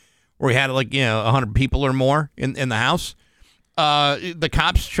threw, where we had like 100 people or more in the house, the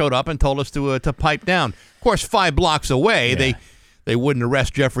cops showed up and told us to pipe down. Of course, 5 blocks away, they wouldn't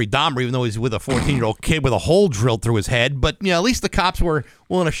arrest Jeffrey Dahmer, even though he's with a 14-year-old kid with a hole drilled through his head. But at least the cops were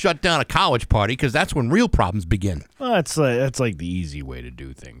willing to shut down a college party, because that's when real problems begin. Well, that's like the easy way to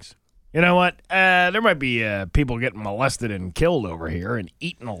do things. You know what? There might be people getting molested and killed over here and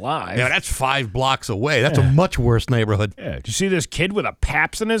eaten alive. Yeah, that's 5 blocks away. That's a much worse neighborhood. Yeah. Did you see this kid with a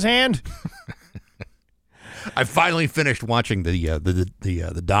Pabst in his hand? I finally finished watching the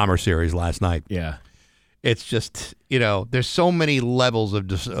Dahmer series last night. Yeah. It's just, there's so many levels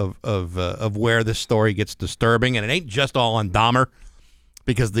of where this story gets disturbing, and it ain't just all on Dahmer,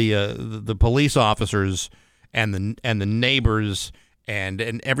 because the police officers and the neighbors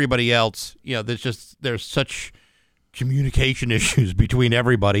and everybody else, there's such communication issues between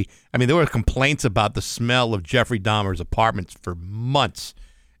everybody. I mean, there were complaints about the smell of Jeffrey Dahmer's apartments for months,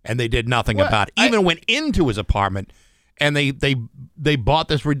 and they did nothing about it. Even went into his apartment. And they bought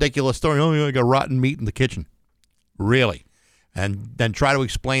this ridiculous story. Oh, I got rotten meat in the kitchen. Really? And then try to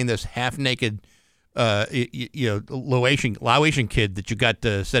explain this half-naked, Laotian kid that you got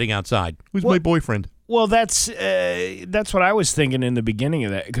sitting outside. Who's my boyfriend? Well, that's what I was thinking in the beginning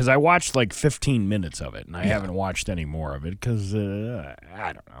of that, because I watched like 15 minutes of it, and I haven't watched any more of it because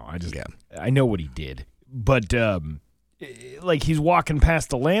I don't know. I know what he did, but like he's walking past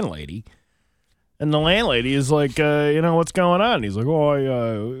the landlady. And the landlady is like, what's going on? And he's like,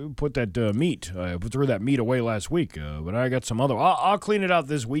 I put that meat. I threw that meat away last week, but I got some other. I'll clean it out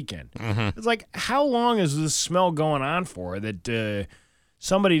this weekend. Mm-hmm. It's like, how long is this smell going on for that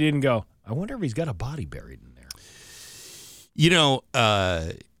somebody didn't go, I wonder if he's got a body buried in there?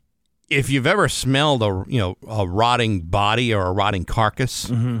 If you've ever smelled a rotting body or a rotting carcass,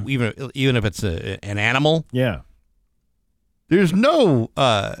 mm-hmm. even if it's an animal,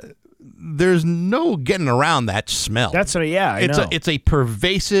 there's no getting around that smell. That's I know. It's a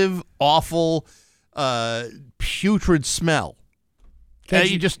pervasive, awful, putrid smell.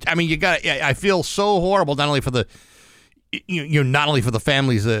 I feel so horrible not only for the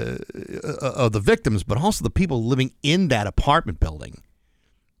families of the victims, but also the people living in that apartment building.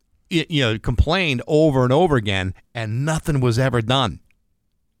 Complained over and over again, and nothing was ever done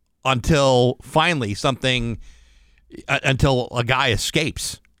until finally until a guy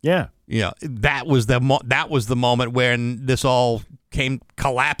escapes. Yeah. That was the moment when this all came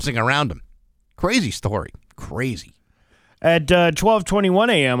collapsing around him. Crazy story. Crazy. At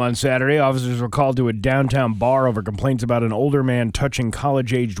 12:21 a.m. on Saturday, officers were called to a downtown bar over complaints about an older man touching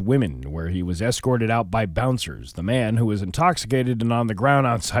college-aged women, where he was escorted out by bouncers. The man, who was intoxicated and on the ground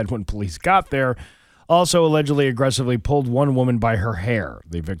outside when police got there, also allegedly aggressively pulled one woman by her hair.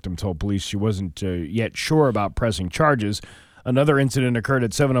 The victim told police she wasn't yet sure about pressing charges. Another incident occurred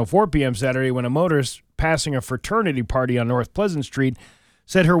at 7:04 p.m. Saturday when a motorist passing a fraternity party on North Pleasant Street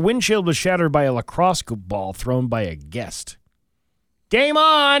said her windshield was shattered by a lacrosse ball thrown by a guest. Game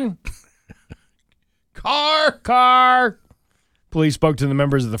on! Car! Police spoke to the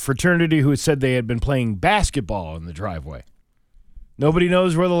members of the fraternity who said they had been playing basketball in the driveway. Nobody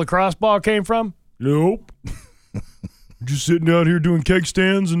knows where the lacrosse ball came from? Nope. Just sitting out here doing keg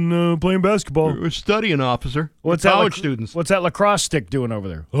stands and playing basketball. We're studying, officer. What's college students. What's that lacrosse stick doing over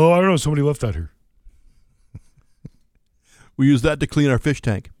there? Oh, I don't know. Somebody left out here. We use that to clean our fish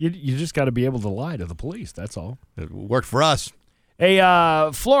tank. You just got to be able to lie to the police. That's all. It worked for us.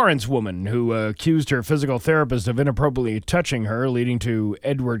 A Florence woman who accused her physical therapist of inappropriately touching her, leading to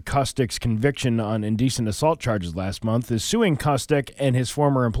Edward Kostick's conviction on indecent assault charges last month, is suing Kostick and his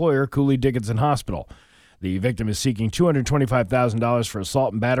former employer, Cooley Dickinson Hospital. The victim is seeking $225,000 for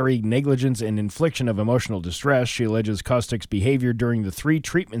assault and battery, negligence, and infliction of emotional distress. She alleges Kostick's behavior during the 3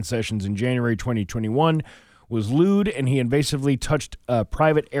 treatment sessions in January 2021 was lewd, and he invasively touched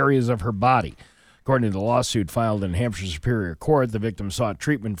private areas of her body. According to the lawsuit filed in Hampshire Superior Court, the victim sought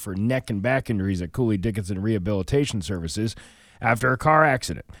treatment for neck and back injuries at Cooley Dickinson Rehabilitation Services after a car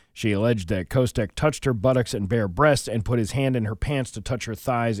accident. She alleged that Kostick touched her buttocks and bare breasts and put his hand in her pants to touch her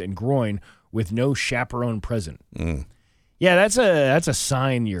thighs and groin with no chaperone present. Yeah, that's a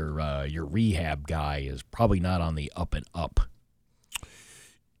sign your rehab guy is probably not on the up and up.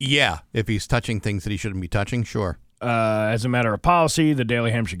 Yeah, if he's touching things that he shouldn't be touching, sure. As a matter of policy, the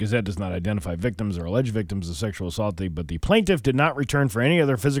Daily Hampshire Gazette does not identify victims or alleged victims of sexual assault, but the plaintiff did not return for any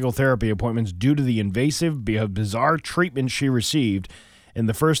other physical therapy appointments due to the invasive, bizarre treatment she received. In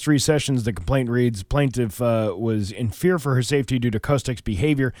the first 3 sessions, the complaint reads, plaintiff was in fear for her safety due to Kostick's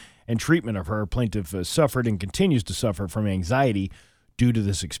behavior and treatment of her. Plaintiff suffered and continues to suffer from anxiety due to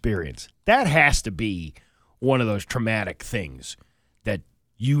this experience. That has to be one of those traumatic things that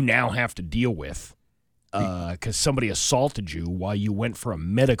you now have to deal with. Because somebody assaulted you while you went for a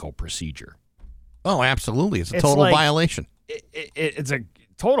medical procedure. Oh, absolutely. It's a total violation. It's a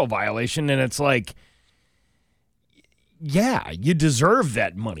total violation, and it's like, yeah, you deserve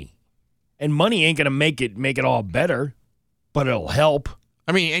that money. And money ain't going to make it all better, but it'll help.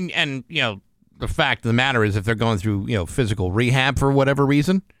 I mean, and you know, the fact of the matter is if they're going through, you know, physical rehab for whatever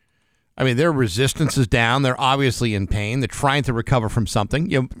reason, I mean, their resistance is down. They're obviously in pain. They're trying to recover from something.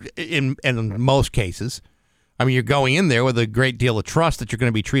 You know, in most cases, I mean, you're going in there with a great deal of trust that you're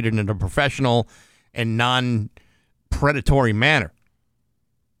going to be treated in a professional and non-predatory manner.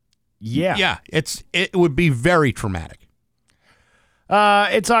 Yeah, it would be very traumatic.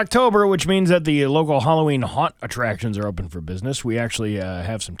 It's October, which means that the local Halloween haunt attractions are open for business. We actually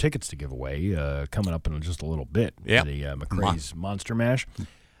have some tickets to give away coming up in just a little bit. Yeah, the McRae's Monster Mash.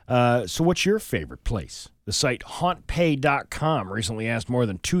 So what's your favorite place? The site HauntPay.com recently asked more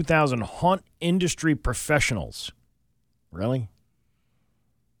than 2,000 haunt industry professionals. Really?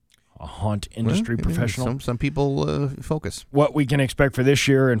 A haunt industry professional? Some people focus. What we can expect for this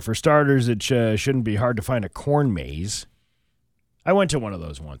year, and for starters, it shouldn't be hard to find a corn maze. I went to one of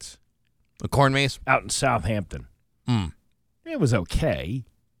those once. A corn maze? Out in Southampton. It was okay.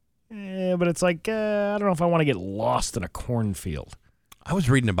 But it's like, I don't know if I want to get lost in a cornfield. I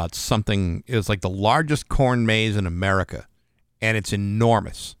was reading about something. It was like the largest corn maze in America, and it's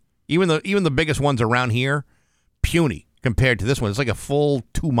enormous. Even the biggest ones around here, puny compared to this one. It's like a full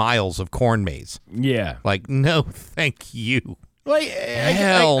 2 miles of corn maze. Yeah. Like, no, thank you. Like,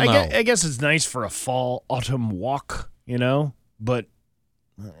 Hell no. I guess it's nice for a fall, autumn walk, you know, but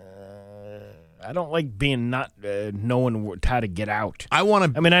I don't like being not knowing how to get out. I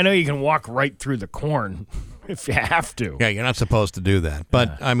mean, I know you can walk right through the corn if you have to. Yeah, you're not supposed to do that.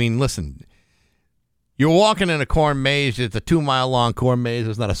 But, I mean, listen, you're walking in a corn maze. It's a 2 mile long corn maze.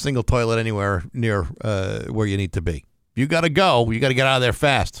 There's not a single toilet anywhere near where you need to be. You got to go. You got to get out of there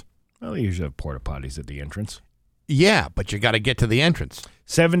fast. Well, they usually have porta potties at the entrance. Yeah, but you got to get to the entrance.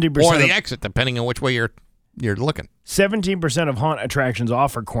 70% or the exit, depending on which way you're looking. 17% of haunt attractions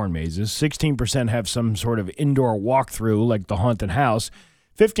offer corn mazes. 16% have some sort of indoor walkthrough, like the haunted house.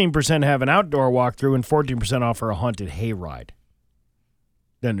 15% have an outdoor walkthrough, and 14% offer a haunted hayride.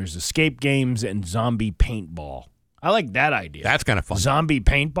 Then there's escape games and zombie paintball. I like that idea. That's kind of fun. Zombie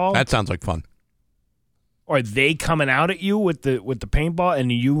paintball? That sounds like fun. Are they coming out at you with the paintball, and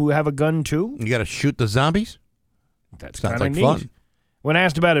you have a gun too? You got to shoot the zombies? That sounds like neat. Fun. When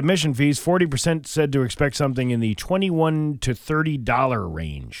asked about admission fees, 40% said to expect something in the $21 to $30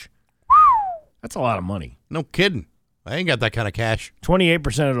 range. That's a lot of money. No kidding. I ain't got that kind of cash.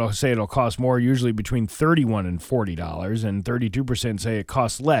 28% will say it'll cost more, usually between $31 and $40, and 32% say it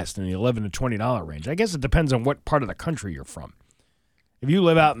costs less in the $11 to $20 range. I guess it depends on what part of the country you're from. If you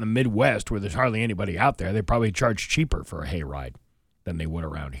live out in the Midwest where there's hardly anybody out there, they probably charge cheaper for a hayride than they would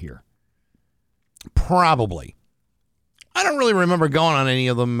around here. Probably. I don't really remember going on any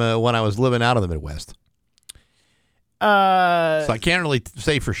of them when I was living out of the Midwest. So I can't really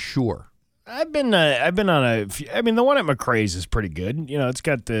say for sure. I've been on a few, I mean, the one at McRae's is pretty good. You know, it's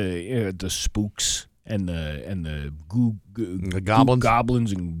got the spooks and the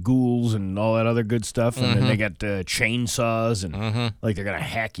goblins and ghouls and all that other good stuff. And then they got chainsaws and like they're gonna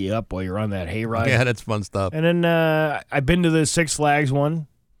hack you up while you're on that hayride. Yeah, that's fun stuff. And then I've been to the Six Flags one.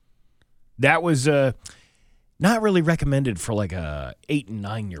 That was Not really recommended for like a 8 and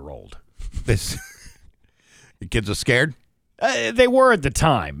 9-year-old. The kids are scared? They were at the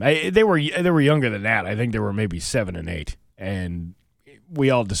time. They were younger than that. I think they were maybe 7 and 8. And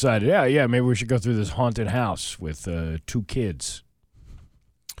we all decided, yeah, maybe we should go through this haunted house with 2 kids.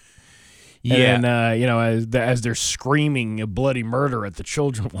 Yeah. And as they're screaming a bloody murder at the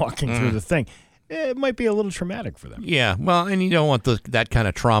children walking through the thing, it might be a little traumatic for them. Yeah, well, and you don't want that kind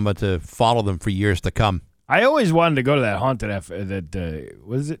of trauma to follow them for years to come. I always wanted to go to that haunted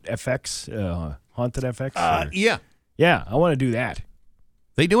what is it, FX? Haunted FX? Yeah. Yeah, I want to do that.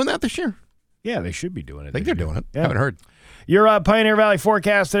 They doing that this year? Yeah, they should be doing it. I think they're doing it. Yeah. Haven't heard. Your Pioneer Valley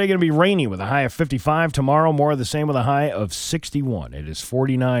forecast today going to be rainy with a high of 55. Tomorrow, more of the same with a high of 61. It is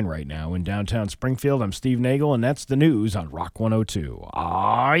 49 right now in downtown Springfield. I'm Steve Nagel, and that's the news on Rock 102.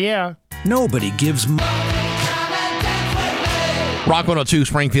 Ah, yeah. Nobody gives Rock 102,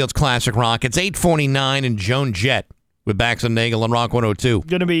 Springfield's Classic Rock. It's 8:49 and Joan Jett with Bax and Nagel on Rock 102.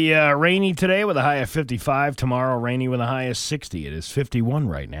 Going to be rainy today with a high of 55. Tomorrow, rainy with a high of 60. It is 51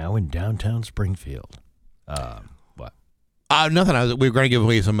 right now in downtown Springfield. What? Nothing. We were going to give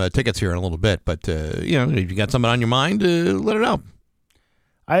away some tickets here in a little bit, but if you got something on your mind, let it know.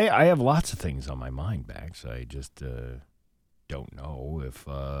 I have lots of things on my mind, Bax. I just don't know if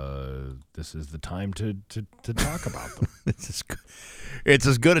this is the time to talk about them. It's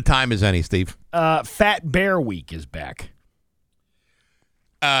as good a time as any, Steve. Fat Bear Week is back.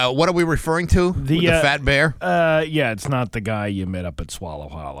 What are we referring to? The Fat Bear? Yeah, it's not the guy you met up at Swallow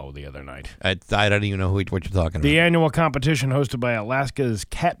Hollow the other night. I don't even know what you're talking about. The annual competition hosted by Alaska's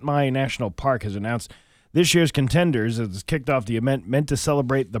Katmai National Park has announced this year's contenders has kicked off the event meant to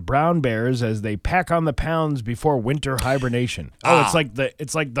celebrate the brown bears as they pack on the pounds before winter hibernation. It's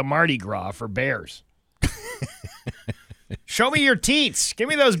like the Mardi Gras for bears. Show me your teats. Give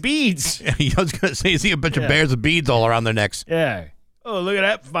me those beads. I was going to say, you see a bunch of bears with beads all around their necks. Yeah. Oh, look at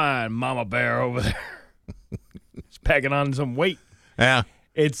that fine mama bear over there. It's packing on some weight. Yeah.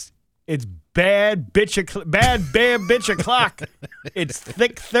 It's bad bear bitch o'clock. It's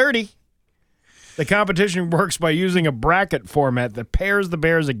thick 30. The competition works by using a bracket format that pairs the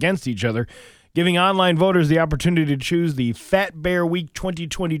bears against each other, giving online voters the opportunity to choose the Fat Bear Week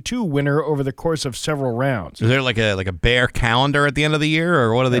 2022 winner over the course of several rounds. Is there like a bear calendar at the end of the year,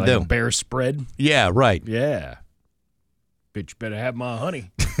 or what do they do? A bear spread? Yeah, right. Yeah. Bitch better have my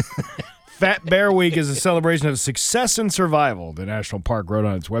honey. Fat Bear Week is a celebration of success and survival, the National Park wrote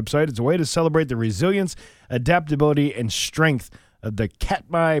on its website. It's a way to celebrate the resilience, adaptability, and strength of the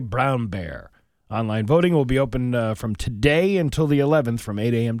Katmai brown bear. Online voting will be open from today until the 11th from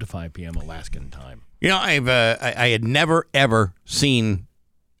 8 a.m. to 5 p.m. Alaskan time. You know, I had never, ever seen,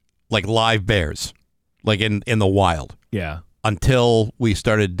 like, live bears, like, in the wild. Yeah. Until we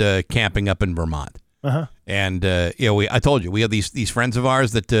started camping up in Vermont. Uh-huh. And, I told you, we have these friends of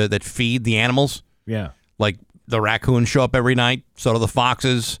ours that feed the animals. Yeah. Like, the raccoons show up every night. So do the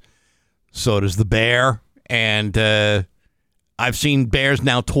foxes. So does the bear. And I've seen bears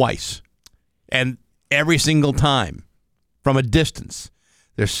now twice. And every single time, from a distance,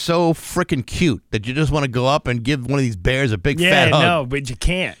 they're so freaking cute that you just want to go up and give one of these bears a big fat hug. Yeah, no, but you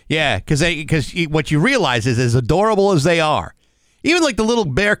can't. Yeah, because what you realize is, as adorable as they are, even like the little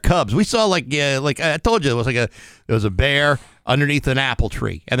bear cubs. We saw like I told you, there was a bear underneath an apple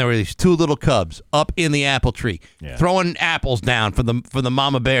tree, and there were these 2 little cubs up in the apple tree, throwing apples down for the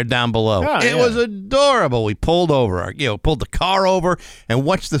mama bear down below. Oh, it was adorable. We pulled the car over and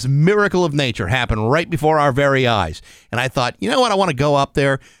watched this miracle of nature happen right before our very eyes. And I thought, you know what? I want to go up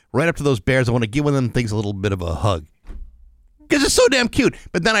there, right up to those bears. I want to give one of them things a little bit of a hug. Because it's so damn cute.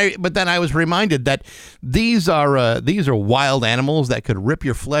 But then I was reminded that these are wild animals that could rip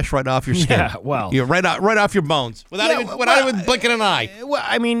your flesh right off your skin. Yeah, well, right off your bones without even blinking an eye. Well,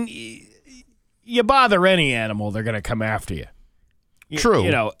 I mean, you bother any animal, they're going to come after you. True.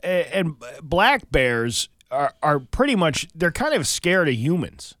 You know, and black bears are pretty much, they're kind of scared of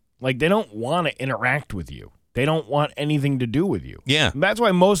humans. Like, they don't want to interact with you. They don't want anything to do with you. Yeah. And that's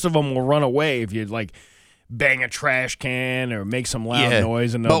why most of them will run away if you like bang a trash can or make some loud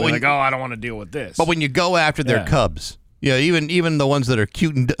noise, and they'll be like, "Oh, I don't want to deal with this." But when you go after their cubs, even the ones that are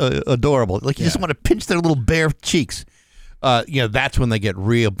cute and adorable, like you just want to pinch their little bare cheeks. That's when they get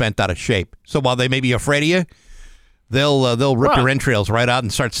real bent out of shape. So while they may be afraid of you, they'll rip your entrails right out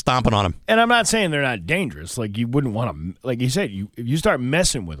and start stomping on them. And I'm not saying they're not dangerous. Like, you wouldn't want to, like you said, if you start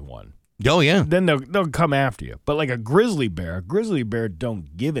messing with one, oh yeah, then they'll come after you. But like a grizzly bear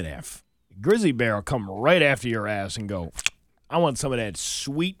don't give an F. Grizzly bear will come right after your ass and go, I want some of that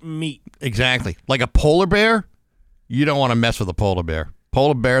sweet meat. Exactly. Like a polar bear, you don't want to mess with a polar bear.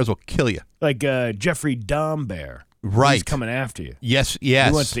 Polar bears will kill you. Like Jeffrey Dahmer. Right. He's coming after you. Yes. He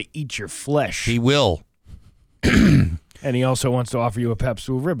wants to eat your flesh. He will. And he also wants to offer you a Pepsi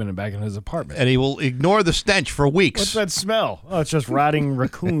ribbon back in his apartment. And he will ignore the stench for weeks. What's that smell? Oh, it's just rotting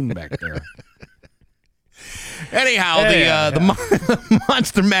raccoon back there. Anyhow, the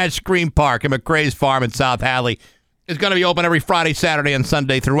Monster Mash Scream Park at McCrae's Farm in South Hadley is going to be open every Friday, Saturday, and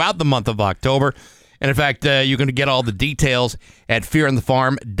Sunday throughout the month of October. And in fact, you're going to get all the details at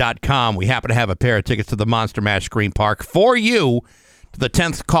fearandthefarm.com. We happen to have a pair of tickets to the Monster Mash Scream Park for you to the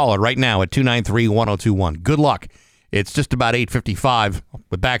 10th caller right now at 293-1021. Good luck. It's just about 8:55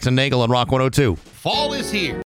 with Bax and Nagel on Rock 102. Fall is here.